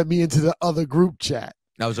gonna let me into the other group chat?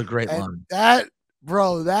 That was a great line. That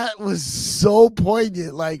was so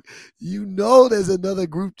poignant. Like, there's another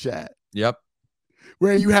group chat. Yep.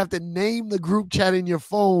 Where you have to name the group chat in your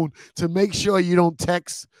phone to make sure you don't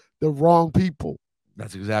text the wrong people.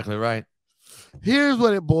 That's exactly right. Here's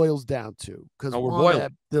what it boils down to. Because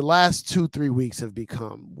the last 2-3 weeks have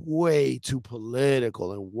become way too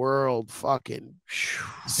political and world fucking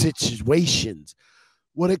situations.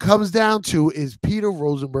 What it comes down to is Peter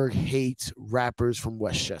Rosenberg hates rappers from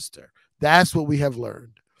Westchester. That's what we have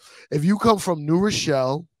learned. If you come from New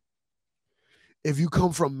Rochelle, if you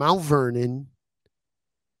come from Mount Vernon,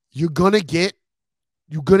 you're going to get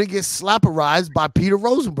you're gonna get slapperized by Peter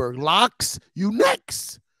Rosenberg. Locks, you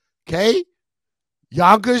next. Okay?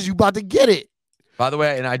 Yonkers, you about to get it. By the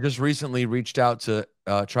way, and I just recently reached out to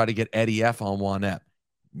try to get Eddie F on One Ep.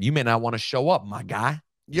 You may not want to show up, my guy.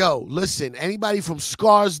 Yo, listen, anybody from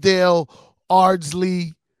Scarsdale,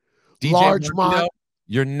 Ardsley, DJ Largemont, Juanito,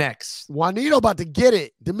 you're next. Juanito about to get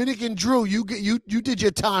it. Dominican Drew, you did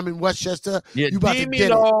your time in Westchester. Yeah, You about to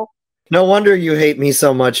get it. No wonder you hate me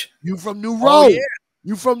so much. You from New Oh, Road. yeah.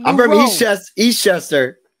 You from New I'm from Road.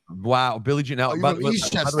 Eastchester. Wow, Billy Jean. Now, Oh, you're by from the way,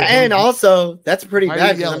 Eastchester. by the way, And also, that's pretty Why are bad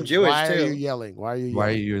you because I'm yelling? Jewish Why are you too. yelling? Why are you yelling? why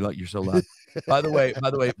are you're so loud? By the way,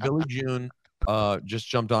 Billy June just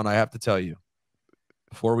jumped on. I have to tell you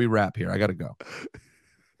before we wrap here. I gotta go.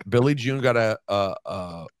 Billy June got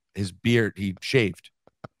his beard. He shaved.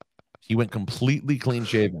 He went completely clean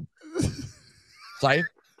shaven. Cipha,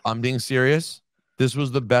 I'm being serious. This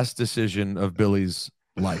was the best decision of Billy's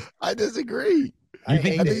life. I disagree. You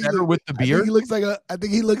think he's better with the I think beard? he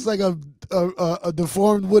looks like a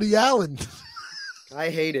deformed Woody Allen. I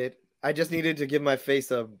hate it. I just needed to give my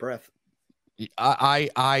face a breath.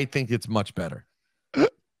 I think it's much better.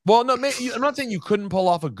 Well, no, I'm not saying you couldn't pull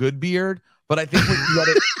off a good beard, but I think when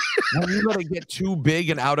you let it get too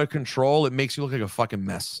big and out of control, it makes you look like a fucking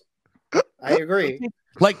mess. I agree.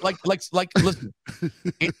 Like, listen,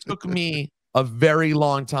 it took me a very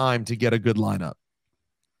long time to get a good lineup.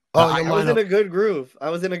 I was in a good groove.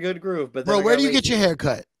 But then Bro, I where got do you get lazy. your hair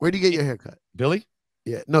cut? Where do you get your hair cut? Billy?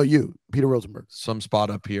 Yeah, no, you, Peter Rosenberg. Some spot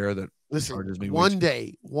up here that Listen, charges me one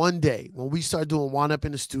day, when we start doing One Up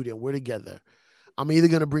in the studio, we're together. I'm either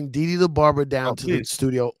gonna bring Dee Dee the barber down to the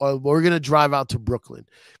studio, or we're gonna drive out to Brooklyn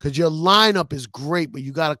because your lineup is great, but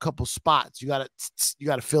you got a couple spots. You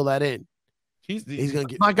gotta fill that in. He's gonna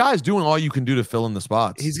get. My guy's doing all you can do to fill in the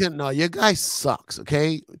spots. He's gonna. No, your guy sucks.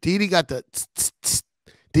 Okay, Dee Dee got the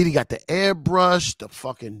airbrush, the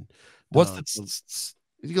fucking. What's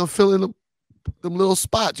He's gonna fill in them little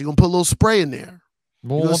spots. You're gonna put a little spray in there.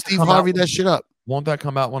 Well, You're gonna Steve Harvey that shit up. Won't that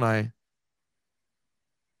come out when I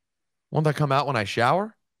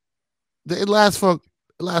shower? It lasts for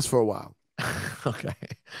a while. Okay,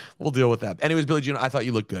 we'll deal with that. Anyways, Billy June, I thought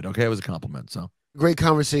you looked good. Okay, it was a compliment. So great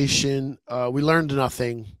conversation. We learned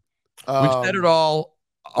nothing. We said it all.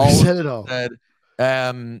 We said it all. Said,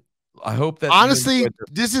 I hope that honestly,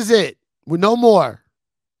 this is it. No more.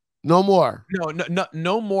 No more.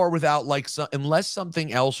 No more without unless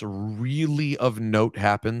something else really of note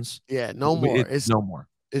happens. Yeah, no more. It's no more.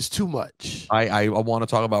 It's too much. I want to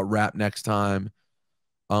talk about rap next time.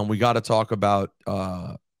 We got to talk about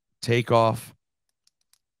Takeoff.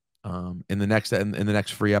 In the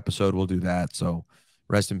next free episode, we'll do that. So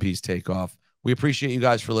rest in peace, Takeoff. We appreciate you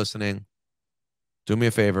guys for listening. Do me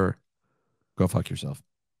a favor, go fuck yourself.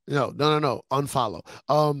 No. Unfollow.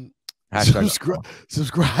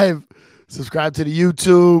 Subscribe to the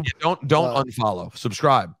YouTube. Yeah, don't unfollow.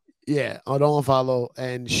 Subscribe. Yeah, don't unfollow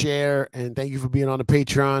and share. And thank you for being on the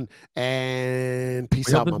Patreon. And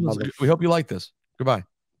peace out, my mother. We hope you like this. Goodbye.